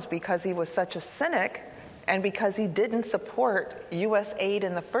Helms, because he was such a cynic and because he didn't support U.S. aid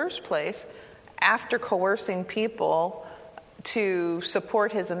in the first place, after coercing people to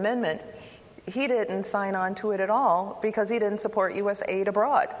support his amendment, he didn't sign on to it at all because he didn't support U.S. aid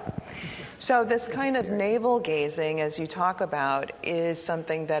abroad. So this kind of navel gazing, as you talk about, is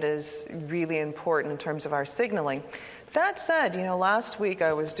something that is really important in terms of our signaling. That said, last week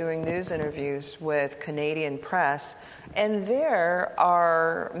I was doing news interviews with Canadian press, and there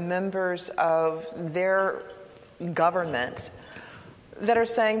are members of their government that are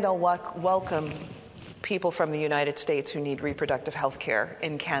saying they'll welcome people from the United States who need reproductive health care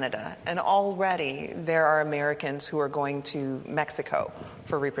in Canada. And already there are Americans who are going to Mexico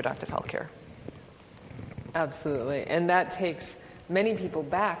for reproductive health care. Absolutely. And that takes many people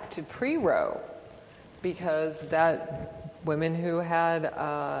back to pre-Roe, because that women who had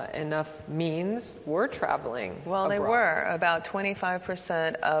enough means were traveling Well, abroad. They were. About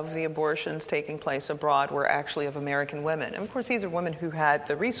 25% of the abortions taking place abroad were actually of American women. And of course, these are women who had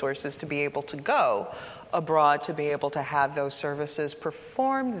the resources to be able to go abroad, to be able to have those services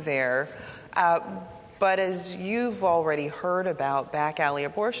performed there. But as you've already heard about back alley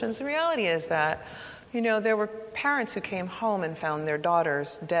abortions, the reality is that, there were parents who came home and found their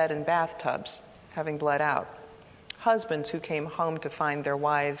daughters dead in bathtubs, having bled out. Husbands who came home to find their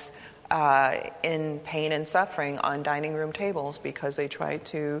wives in pain and suffering on dining room tables because they tried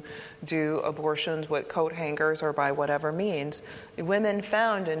to do abortions with coat hangers or by whatever means. Women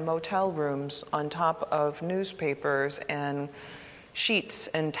found in motel rooms on top of newspapers and sheets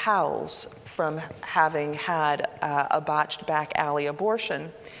and towels from having had a botched back alley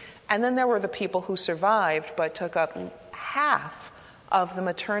abortion. And then there were the people who survived but took up half of the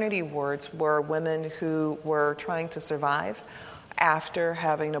maternity wards were women who were trying to survive after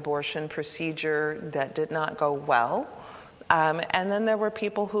having an abortion procedure that did not go well. And then there were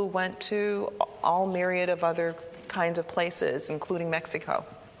people who went to all myriad of other kinds of places, including Mexico,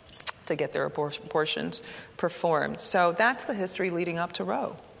 to get their abortions performed. So that's the history leading up to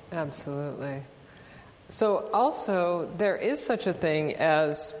Roe. Absolutely. So also, there is such a thing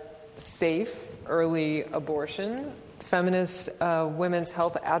as safe early abortion. Feminist women's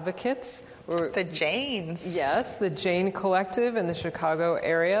health advocates. The Janes. Yes, the Jane Collective in the Chicago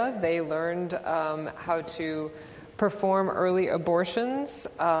area. They learned how to perform early abortions.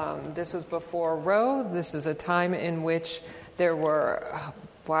 This was before Roe. This is a time in which there were,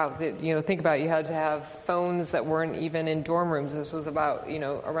 think about it, you had to have phones that weren't even in dorm rooms. This was about,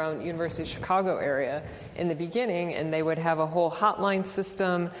 around University of Chicago area in the beginning, and they would have a whole hotline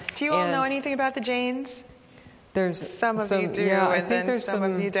system. Do you all know anything about the Janes? There's some of you do, yeah, and then some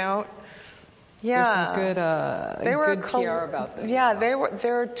of you don't. Yeah, there's some good PR about them. Yeah,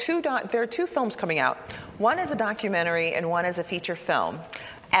 there are two films coming out. One is a documentary, and one is a feature film,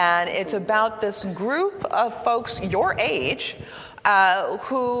 and it's about this group of folks your age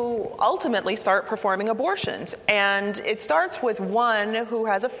who ultimately start performing abortions. And it starts with one who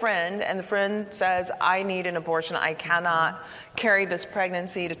has a friend, and the friend says, "I need an abortion. I cannot carry this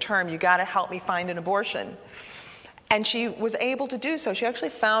pregnancy to term. You got to help me find an abortion." And she was able to do so. She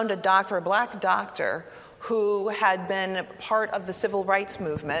actually found a doctor, a black doctor, who had been part of the civil rights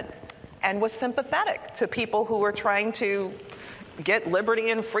movement and was sympathetic to people who were trying to get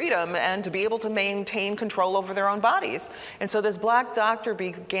liberty and freedom and to be able to maintain control over their own bodies. And so this black doctor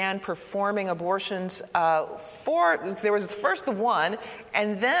began performing abortions there was first the one,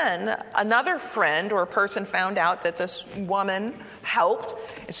 and then another friend or person found out that this woman helped.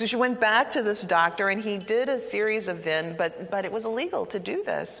 And so she went back to this doctor, and he did a series of them, but it was illegal to do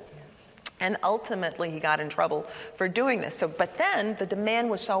this. And ultimately, he got in trouble for doing this. But then the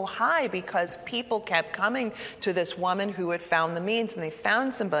demand was so high because people kept coming to this woman who had found the means, and they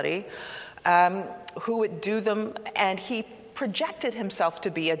found somebody who would do them, and he projected himself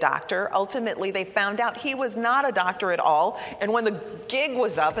to be a doctor. Ultimately, they found out he was not a doctor at all. And when the gig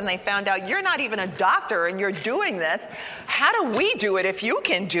was up and they found out, you're not even a doctor and you're doing this, how do we do it if you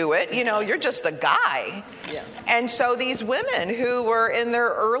can do it? You're just a guy. Yes. And so these women who were in their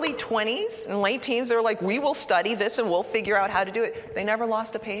early 20s and late teens, they're like, we will study this and we'll figure out how to do it. They never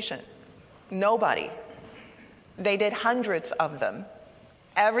lost a patient. Nobody. They did hundreds of them.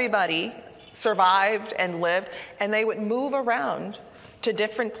 Everybody survived and lived, and they would move around to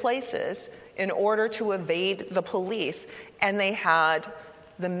different places in order to evade the police. And they had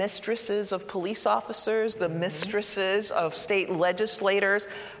the mistresses of police officers, the mistresses of state legislators,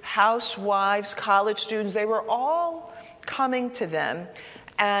 housewives, college students. They were all coming to them.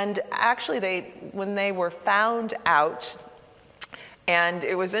 And actually, when they were found out, and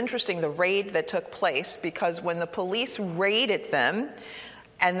it was interesting, the raid that took place, because when the police raided them,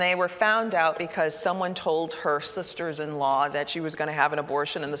 And they were found out because someone told her sisters-in-law that she was going to have an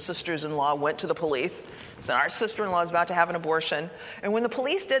abortion, and the sisters-in-law went to the police, said, our sister-in-law is about to have an abortion. And when the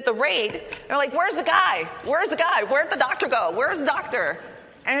police did the raid, they're like, where's the guy? Where's the guy? Where'd the doctor go? Where's the doctor?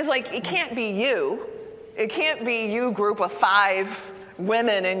 And it's like, it can't be you. It can't be you, group of 5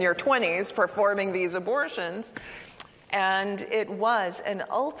 women in your 20s performing these abortions. And it was. And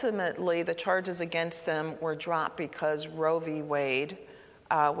ultimately, the charges against them were dropped because Roe v. Wade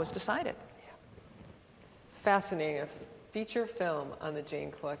was decided. Fascinating. A feature film on the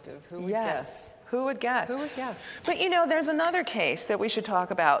Jane Collective. Who would guess? Who would guess? Who would guess? But there's another case that we should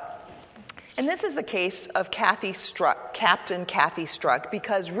talk about. And this is the case of Captain Kathy Strzok,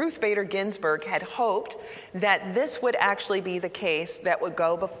 because Ruth Bader Ginsburg had hoped that this would actually be the case that would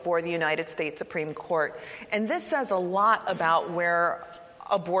go before the United States Supreme Court. And this says a lot about where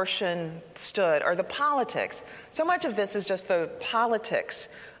abortion stood, or the politics. So much of this is just the politics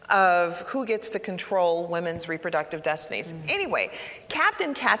of who gets to control women's reproductive destinies. Mm-hmm. Anyway,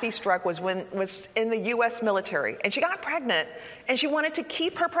 Captain Kathy Strzok was in the U.S. military, and she got pregnant, and she wanted to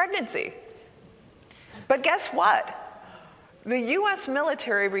keep her pregnancy. But guess what? The U.S.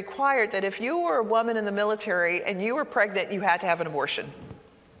 military required that if you were a woman in the military and you were pregnant, you had to have an abortion.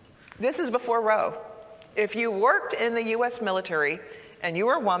 This is before Roe. If you worked in the U.S. military and you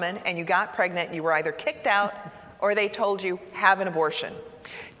were a woman and you got pregnant, you were either kicked out or they told you, have an abortion.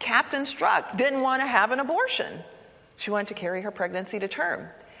 Captain Strzok didn't want to have an abortion. She wanted to carry her pregnancy to term.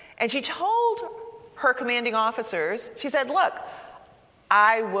 And she told her commanding officers, she said, look,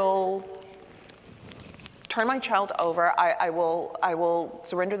 I will turn my child over. I will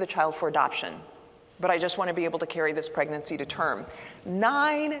surrender the child for adoption. But I just want to be able to carry this pregnancy to term.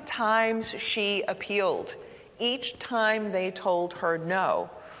 9 times she appealed. Each time they told her no.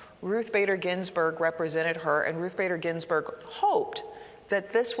 Ruth Bader Ginsburg represented her, and Ruth Bader Ginsburg hoped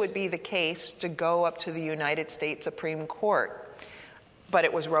that this would be the case to go up to the United States Supreme Court. But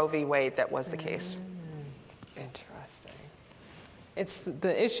it was Roe v. Wade that was the case. Interesting.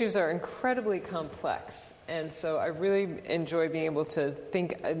 The issues are incredibly complex, and so I really enjoy being able to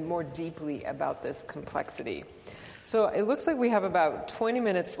think more deeply about this complexity. So it looks like we have about 20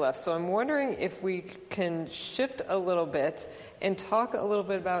 minutes left, so I'm wondering if we can shift a little bit and talk a little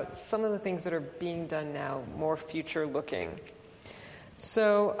bit about some of the things that are being done now, more future-looking.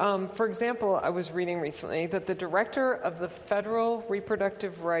 So, for example, I was reading recently that the director of the Federal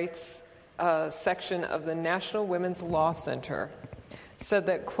Reproductive Rights section of the National Women's Law Center said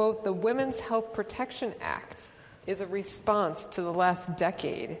that, quote, the Women's Health Protection Act is a response to the last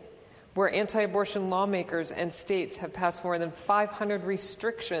decade where anti-abortion lawmakers and states have passed more than 500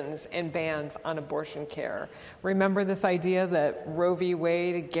 restrictions and bans on abortion care. Remember this idea that Roe v.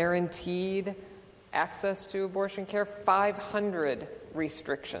 Wade guaranteed access to abortion care? 500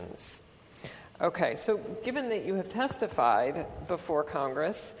 restrictions. Okay, so given that you have testified before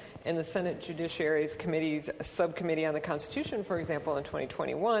Congress in the Senate Judiciary's subcommittee on the Constitution, for example, in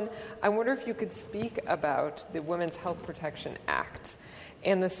 2021, I wonder if you could speak about the Women's Health Protection Act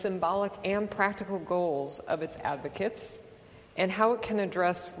and the symbolic and practical goals of its advocates and how it can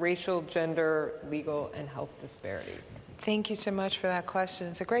address racial, gender, legal, and health disparities. Thank you so much for that question.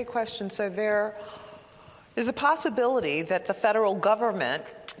 It's a great question. So there is a possibility that the federal government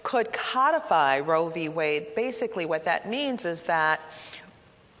could codify Roe v. Wade. Basically, what that means is that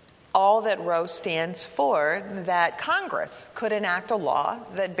all that Roe stands for, that Congress could enact a law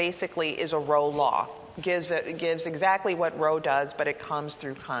that basically is a Roe law. Gives exactly what Roe does, but it comes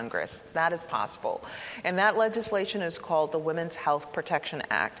through Congress. That is possible. And that legislation is called the Women's Health Protection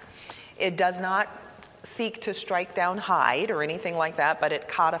Act. It does not seek to strike down Hyde or anything like that, but it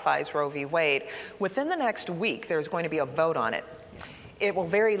codifies Roe v. Wade. Within the next week, there's going to be a vote on it. It will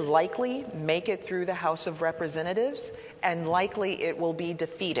very likely make it through the House of Representatives, and likely it will be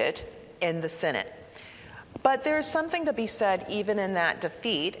defeated in the Senate. But there's something to be said even in that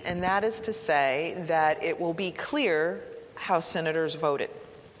defeat, and that is to say that it will be clear how senators voted.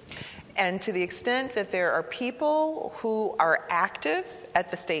 And to the extent that there are people who are active at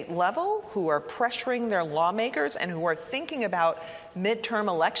the state level, who are pressuring their lawmakers, and who are thinking about midterm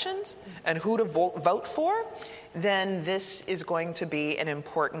elections and who to vote for, then this is going to be an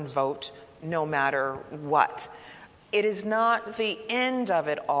important vote no matter what. It is not the end of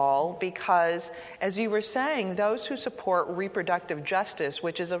it all because, as you were saying, those who support reproductive justice,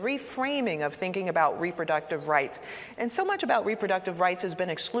 which is a reframing of thinking about reproductive rights, and so much about reproductive rights has been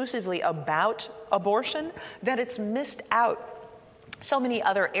exclusively about abortion that it's missed out so many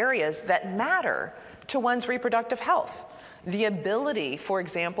other areas that matter to one's reproductive health. The ability, for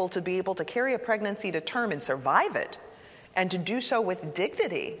example, to be able to carry a pregnancy to term and survive it and to do so with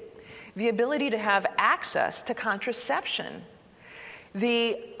dignity, the ability to have access to contraception,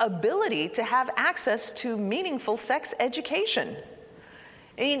 the ability to have access to meaningful sex education.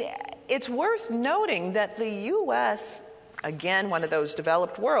 I mean, it's worth noting that the U.S., again, one of those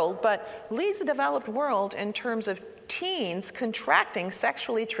developed world, but leads the developed world in terms of teens contracting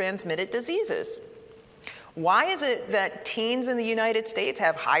sexually transmitted diseases. Why is it that teens in the United States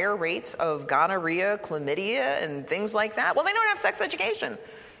have higher rates of gonorrhea, chlamydia, and things like that? Well, they don't have sex education.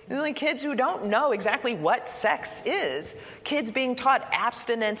 Like kids who don't know exactly what sex is, kids being taught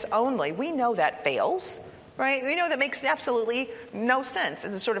abstinence only. We know that fails, right? We know that makes absolutely no sense.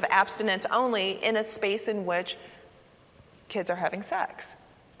 It's a sort of abstinence only in a space in which kids are having sex,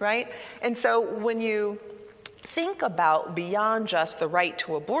 right? And so when you think about beyond just the right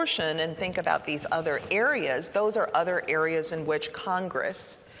to abortion and think about these other areas, those are other areas in which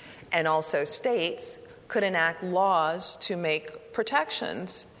Congress and also states could enact laws to make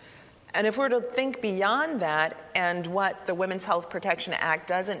protections. And if we're to think beyond that, and what the Women's Health Protection Act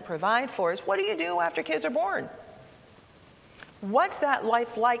doesn't provide for us, what do you do after kids are born? What's that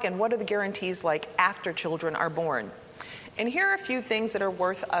life like, and what are the guarantees like after children are born? And here are a few things that are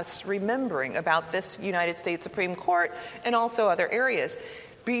worth us remembering about this United States Supreme Court and also other areas.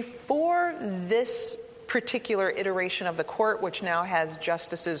 Before this particular iteration of the court, which now has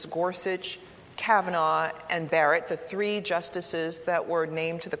Justices Gorsuch, Kavanaugh, and Barrett, the three justices that were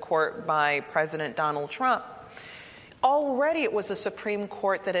named to the court by President Donald Trump, already it was a Supreme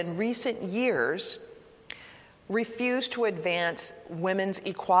Court that in recent years refused to advance women's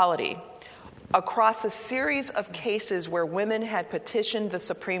equality. Across a series of cases where women had petitioned the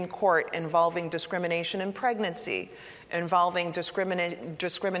Supreme Court involving discrimination in pregnancy, involving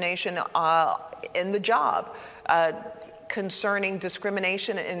discrimination in the job, concerning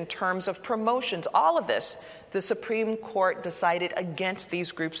discrimination in terms of promotions, all of this, the Supreme Court decided against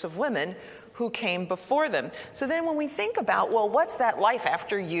these groups of women who came before them. So then when we think about, well, what's that life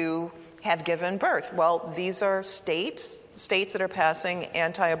after you have given birth? Well, these are states that are passing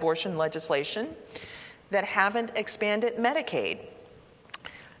anti-abortion legislation that haven't expanded Medicaid.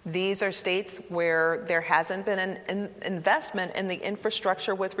 These are states where there hasn't been an investment in the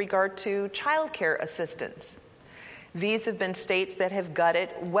infrastructure with regard to child care assistance. These have been states that have gutted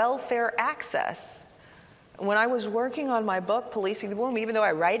welfare access. When I was working on my book, Policing the Womb, even though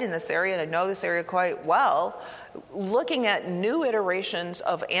I write in this area and I know this area quite well, looking at new iterations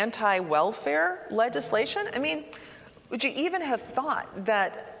of anti-welfare legislation, I mean, would you even have thought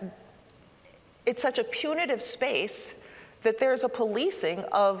that it's such a punitive space that there's a policing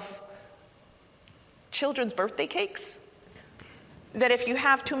of children's birthday cakes? That if you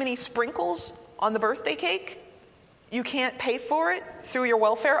have too many sprinkles on the birthday cake, you can't pay for it through your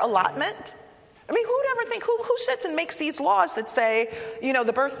welfare allotment? I mean, who would ever think, who sits and makes these laws that say, you know,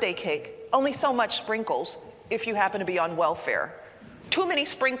 the birthday cake, only so much sprinkles if you happen to be on welfare. Too many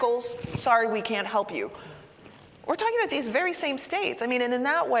sprinkles, sorry, we can't help you. We're talking about these very same states. I mean, and in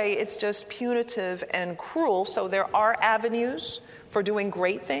that way, it's just punitive and cruel. So there are avenues for doing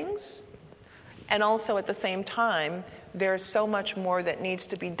great things. And also at the same time, there's so much more that needs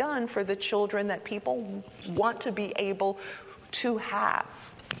to be done for the children that people want to be able to have.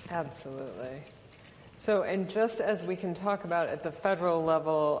 Absolutely. So, and just as we can talk about at the federal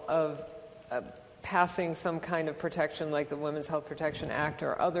level of passing some kind of protection like the Women's Health Protection Act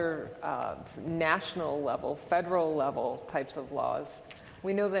or other national level, federal level types of laws,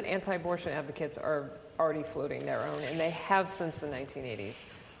 we know that anti-abortion advocates are already floating their own, and they have since the 1980s.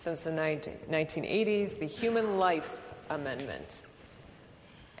 Since the 1980s, the Human Life Amendment.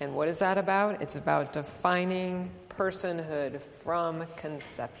 And what is that about? It's about defining personhood from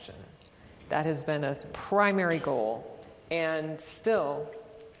conception. That has been a primary goal, and still,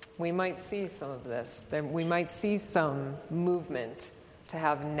 we might see some of this. We might see some movement to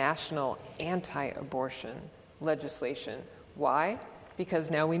have national anti-abortion legislation. Why?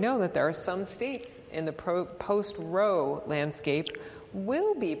 Because now we know that there are some states in the post-Roe landscape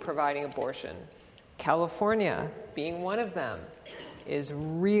will be providing abortion. California, being one of them, is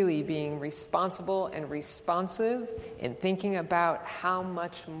really being responsible and responsive in thinking about how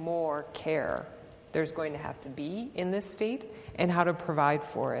much more care there's going to have to be in this state and how to provide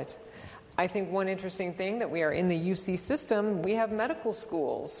for it. I think one interesting thing that we are in the UC system, we have medical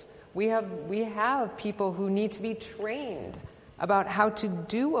schools. We have people who need to be trained about how to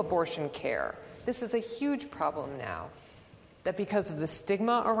do abortion care. This is a huge problem now, that because of the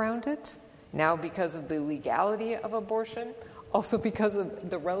stigma around it, now because of the legality of abortion, also because of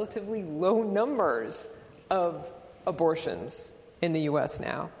the relatively low numbers of abortions in the U.S.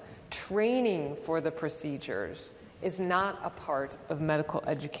 now, training for the procedures is not a part of medical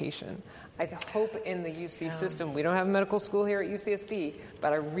education. I hope in the UC system, we don't have a medical school here at UCSB,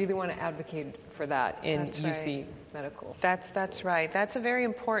 but I really want to advocate for that in UC medical. That's right. That's a very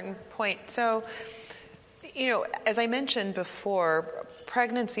important point. So, as I mentioned before,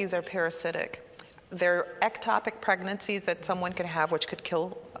 pregnancies are parasitic. They're ectopic pregnancies that someone could have, which could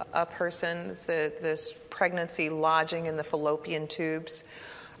kill a person. This pregnancy lodging in the fallopian tubes.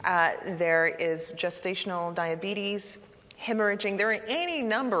 There is gestational diabetes, hemorrhaging. There are any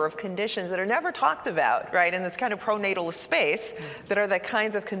number of conditions that are never talked about, right, in this kind of pronatal space, that are the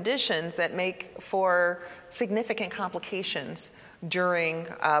kinds of conditions that make for significant complications during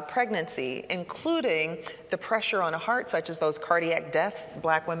pregnancy, including the pressure on a heart, such as those cardiac deaths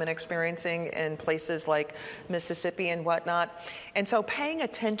Black women experiencing in places like Mississippi and whatnot. And so paying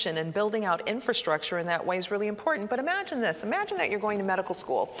attention and building out infrastructure in that way is really important. But imagine this. Imagine that you're going to medical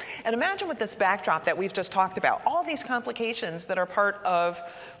school. And imagine with this backdrop that we've just talked about, all these complications that are part of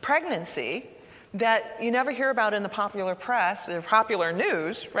pregnancy that you never hear about in the popular press, or popular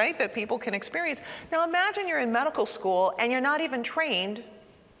news, right, that people can experience. Now imagine you're in medical school and you're not even trained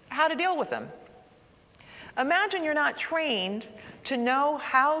how to deal with them. Imagine you're not trained to know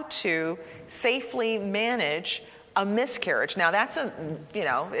how to safely manage a miscarriage. Now that's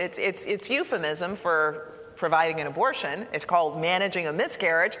it's euphemism for providing an abortion. It's called managing a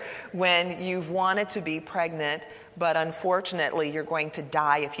miscarriage when you've wanted to be pregnant, but unfortunately you're going to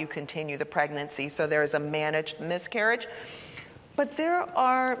die if you continue the pregnancy. So there's a managed miscarriage. But there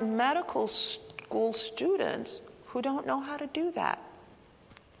are medical school students who don't know how to do that.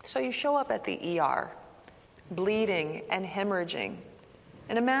 So you show up at the ER, bleeding and hemorrhaging.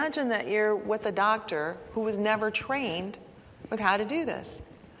 And imagine that you're with a doctor who was never trained with how to do this.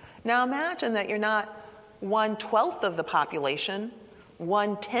 Now imagine that you're not 1/12 of the population,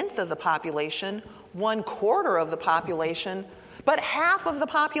 1/10 of the population, 1/4 of the population, but half of the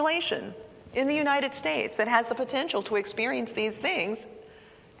population in the United States that has the potential to experience these things.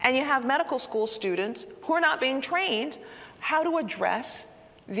 And you have medical school students who are not being trained how to address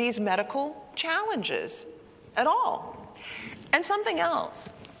these medical challenges at all. And something else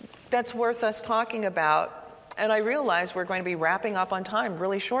that's worth us talking about, and I realize we're going to be wrapping up on time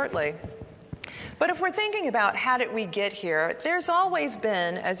really shortly, but if we're thinking about how did we get here, there's always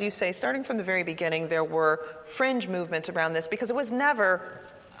been, as you say, starting from the very beginning, there were fringe movements around this because it was never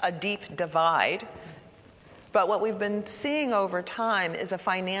a deep divide. But what we've been seeing over time is a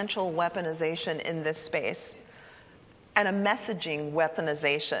financial weaponization in this space and a messaging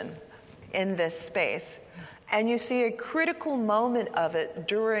weaponization in this space. And you see a critical moment of it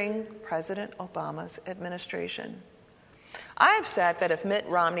during President Obama's administration. I have said that if Mitt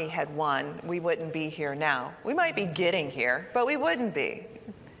Romney had won, we wouldn't be here now. We might be getting here, but we wouldn't be.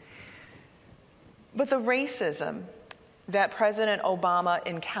 But the racism that President Obama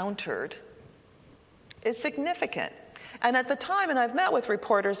encountered is significant. And at the time, and I've met with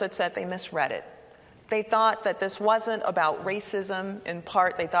reporters that said they misread it. They thought that this wasn't about racism. In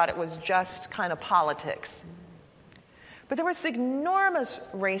part, they thought it was just kind of politics. But there was enormous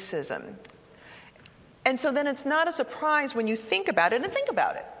racism. And so then it's not a surprise when you think about it, and think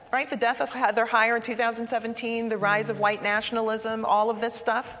about it, right? The death of Heather Heyer in 2017, the rise of white nationalism, all of this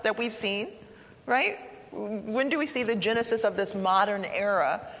stuff that we've seen, right? When do we see the genesis of this modern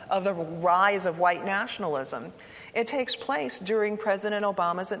era of the rise of white nationalism? It takes place during President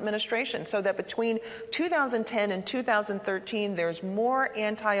Obama's administration, so that between 2010 and 2013, there's more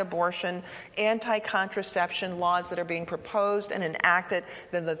anti-abortion, anti-contraception laws that are being proposed and enacted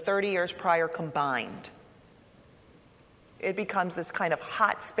than the 30 years prior combined. It becomes this kind of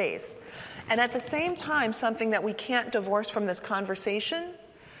hot space. And at the same time, something that we can't divorce from this conversation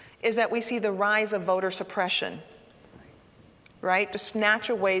is that we see the rise of voter suppression, right? To snatch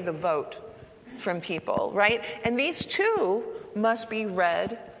away the vote from people, right? And these two must be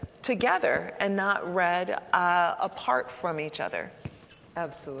read together and not read apart from each other.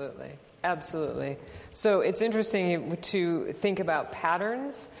 Absolutely. Absolutely. So it's interesting to think about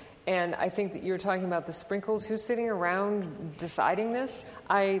patterns, and I think that you're talking about the sprinkles. Who's sitting around deciding this?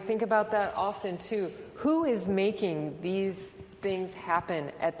 I think about that often, too. Who is making these things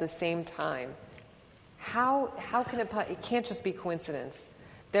happen at the same time? How can it can't just be coincidence.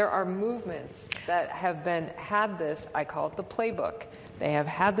 There are movements that have had this, I call it the playbook. They have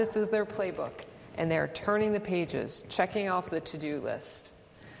had this as their playbook, and they're turning the pages, checking off the to-do list.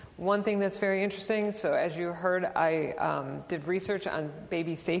 One thing that's very interesting, so as you heard, I did research on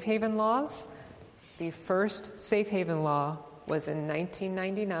baby safe haven laws. The first safe haven law was in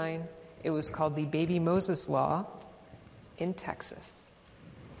 1999. It was called the Baby Moses Law in Texas.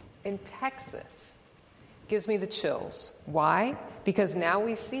 In Texas. gives me the chills. Why? Because now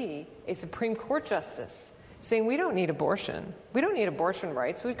we see a Supreme Court justice saying we don't need abortion. We don't need abortion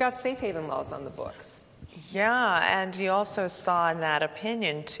rights. We've got safe haven laws on the books. Yeah, and you also saw in that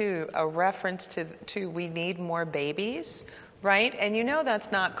opinion, too, a reference to we need more babies, right? And you know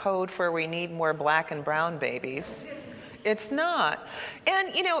that's not code for we need more black and brown babies. It's not.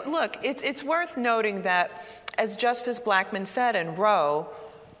 And, you know, look, it's worth noting that, as Justice Blackmun said in Roe,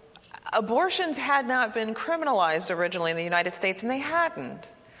 abortions had not been criminalized originally in the United States, and they hadn't.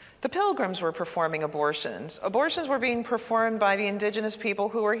 The Pilgrims were performing abortions. Abortions were being performed by the indigenous people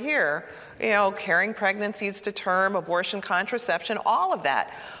who were here, you know, carrying pregnancies to term, abortion contraception, all of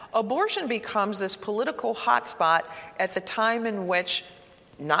that. Abortion becomes this political hotspot at the time in which,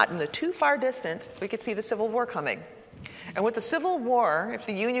 not in the too far distance, we could see the Civil War coming. And with the Civil War, if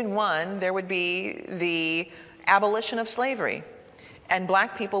the Union won, there would be the abolition of slavery. And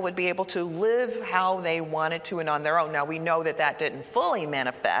black people would be able to live how they wanted to and on their own. Now, we know that that didn't fully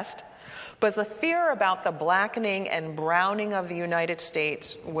manifest, but the fear about the blackening and browning of the United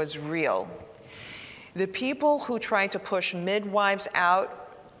States was real. The people who tried to push midwives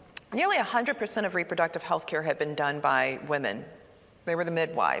out, nearly 100% of reproductive health care had been done by women. They were the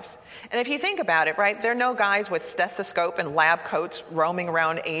midwives. And if you think about it, right, there are no guys with stethoscope and lab coats roaming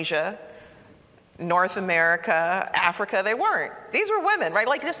around Asia, North America, Africa. They weren't. These were women, right?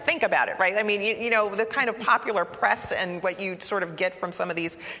 Like, just think about it, right? I mean, you know, the kind of popular press and what you sort of get from some of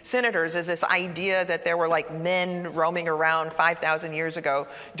these senators is this idea that there were like men roaming around 5,000 years ago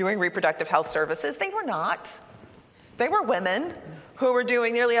doing reproductive health services. They were not. They were women who were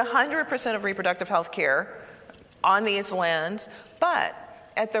doing nearly 100% of reproductive health care on these lands. But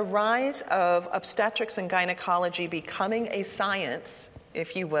at the rise of obstetrics and gynecology becoming a science,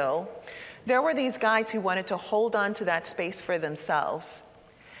 if you will, there were these guys who wanted to hold on to that space for themselves.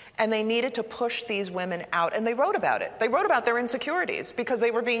 And they needed to push these women out. And they wrote about it. They wrote about their insecurities because they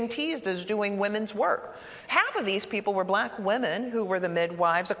were being teased as doing women's work. Half of these people were black women who were the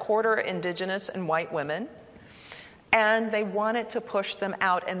midwives, a quarter indigenous and white women. And they wanted to push them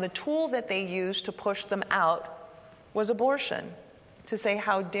out. And the tool that they used to push them out was abortion. To say,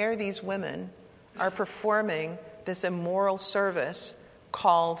 how dare these women are performing this immoral service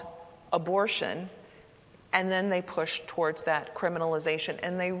called abortion, and then they pushed towards that criminalization.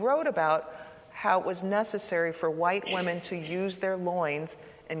 And they wrote about how it was necessary for white women to use their loins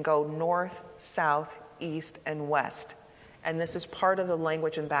and go north, south, east, and west. And this is part of the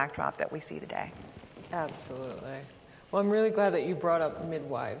language and backdrop that we see today. Absolutely. Well, I'm really glad that you brought up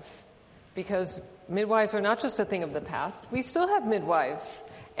midwives, because midwives are not just a thing of the past. We still have midwives,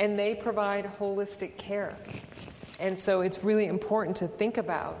 and they provide holistic care. And so it's really important to think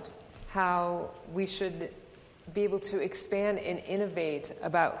about how we should be able to expand and innovate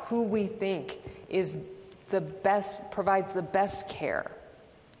about who we think is the best, provides the best care,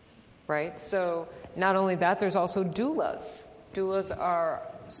 right? So not only that, there's also doulas. Doulas are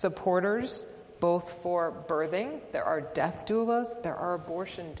supporters both for birthing. There are death doulas. There are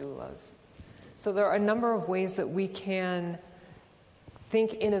abortion doulas. So there are a number of ways that we can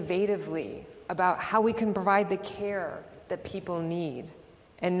think innovatively about how we can provide the care that people need,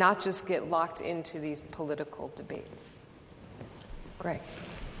 and not just get locked into these political debates. Greg.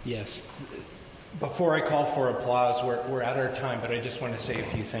 Yes. Before I call for applause, we're at our time, but I just want to say a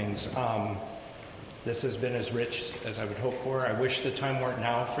few things. This has been as rich as I would hope for. I wish the time weren't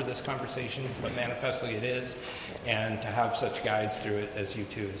now for this conversation, but manifestly it is. And to have such guides through it as you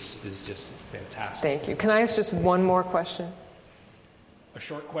two is just fantastic. Thank you. Can I ask just one more question? A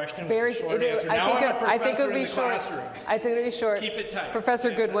short question? Very short answer. I think it'll be short. I think it'll be short. Keep it tight. Professor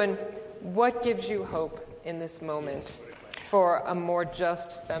Goodwin, what gives you hope in this moment for a more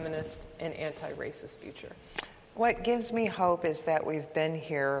just, feminist, and anti-racist future? What gives me hope is that we've been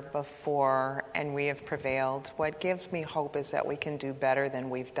here before and we have prevailed. What gives me hope is that we can do better than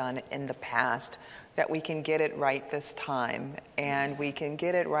we've done in the past, that we can get it right this time, and we can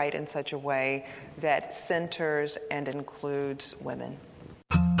get it right in such a way that centers and includes women.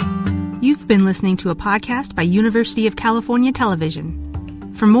 You've been listening to a podcast by University of California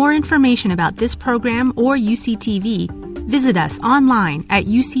Television. For more information about this program or UCTV, visit us online at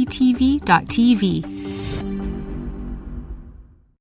uctv.tv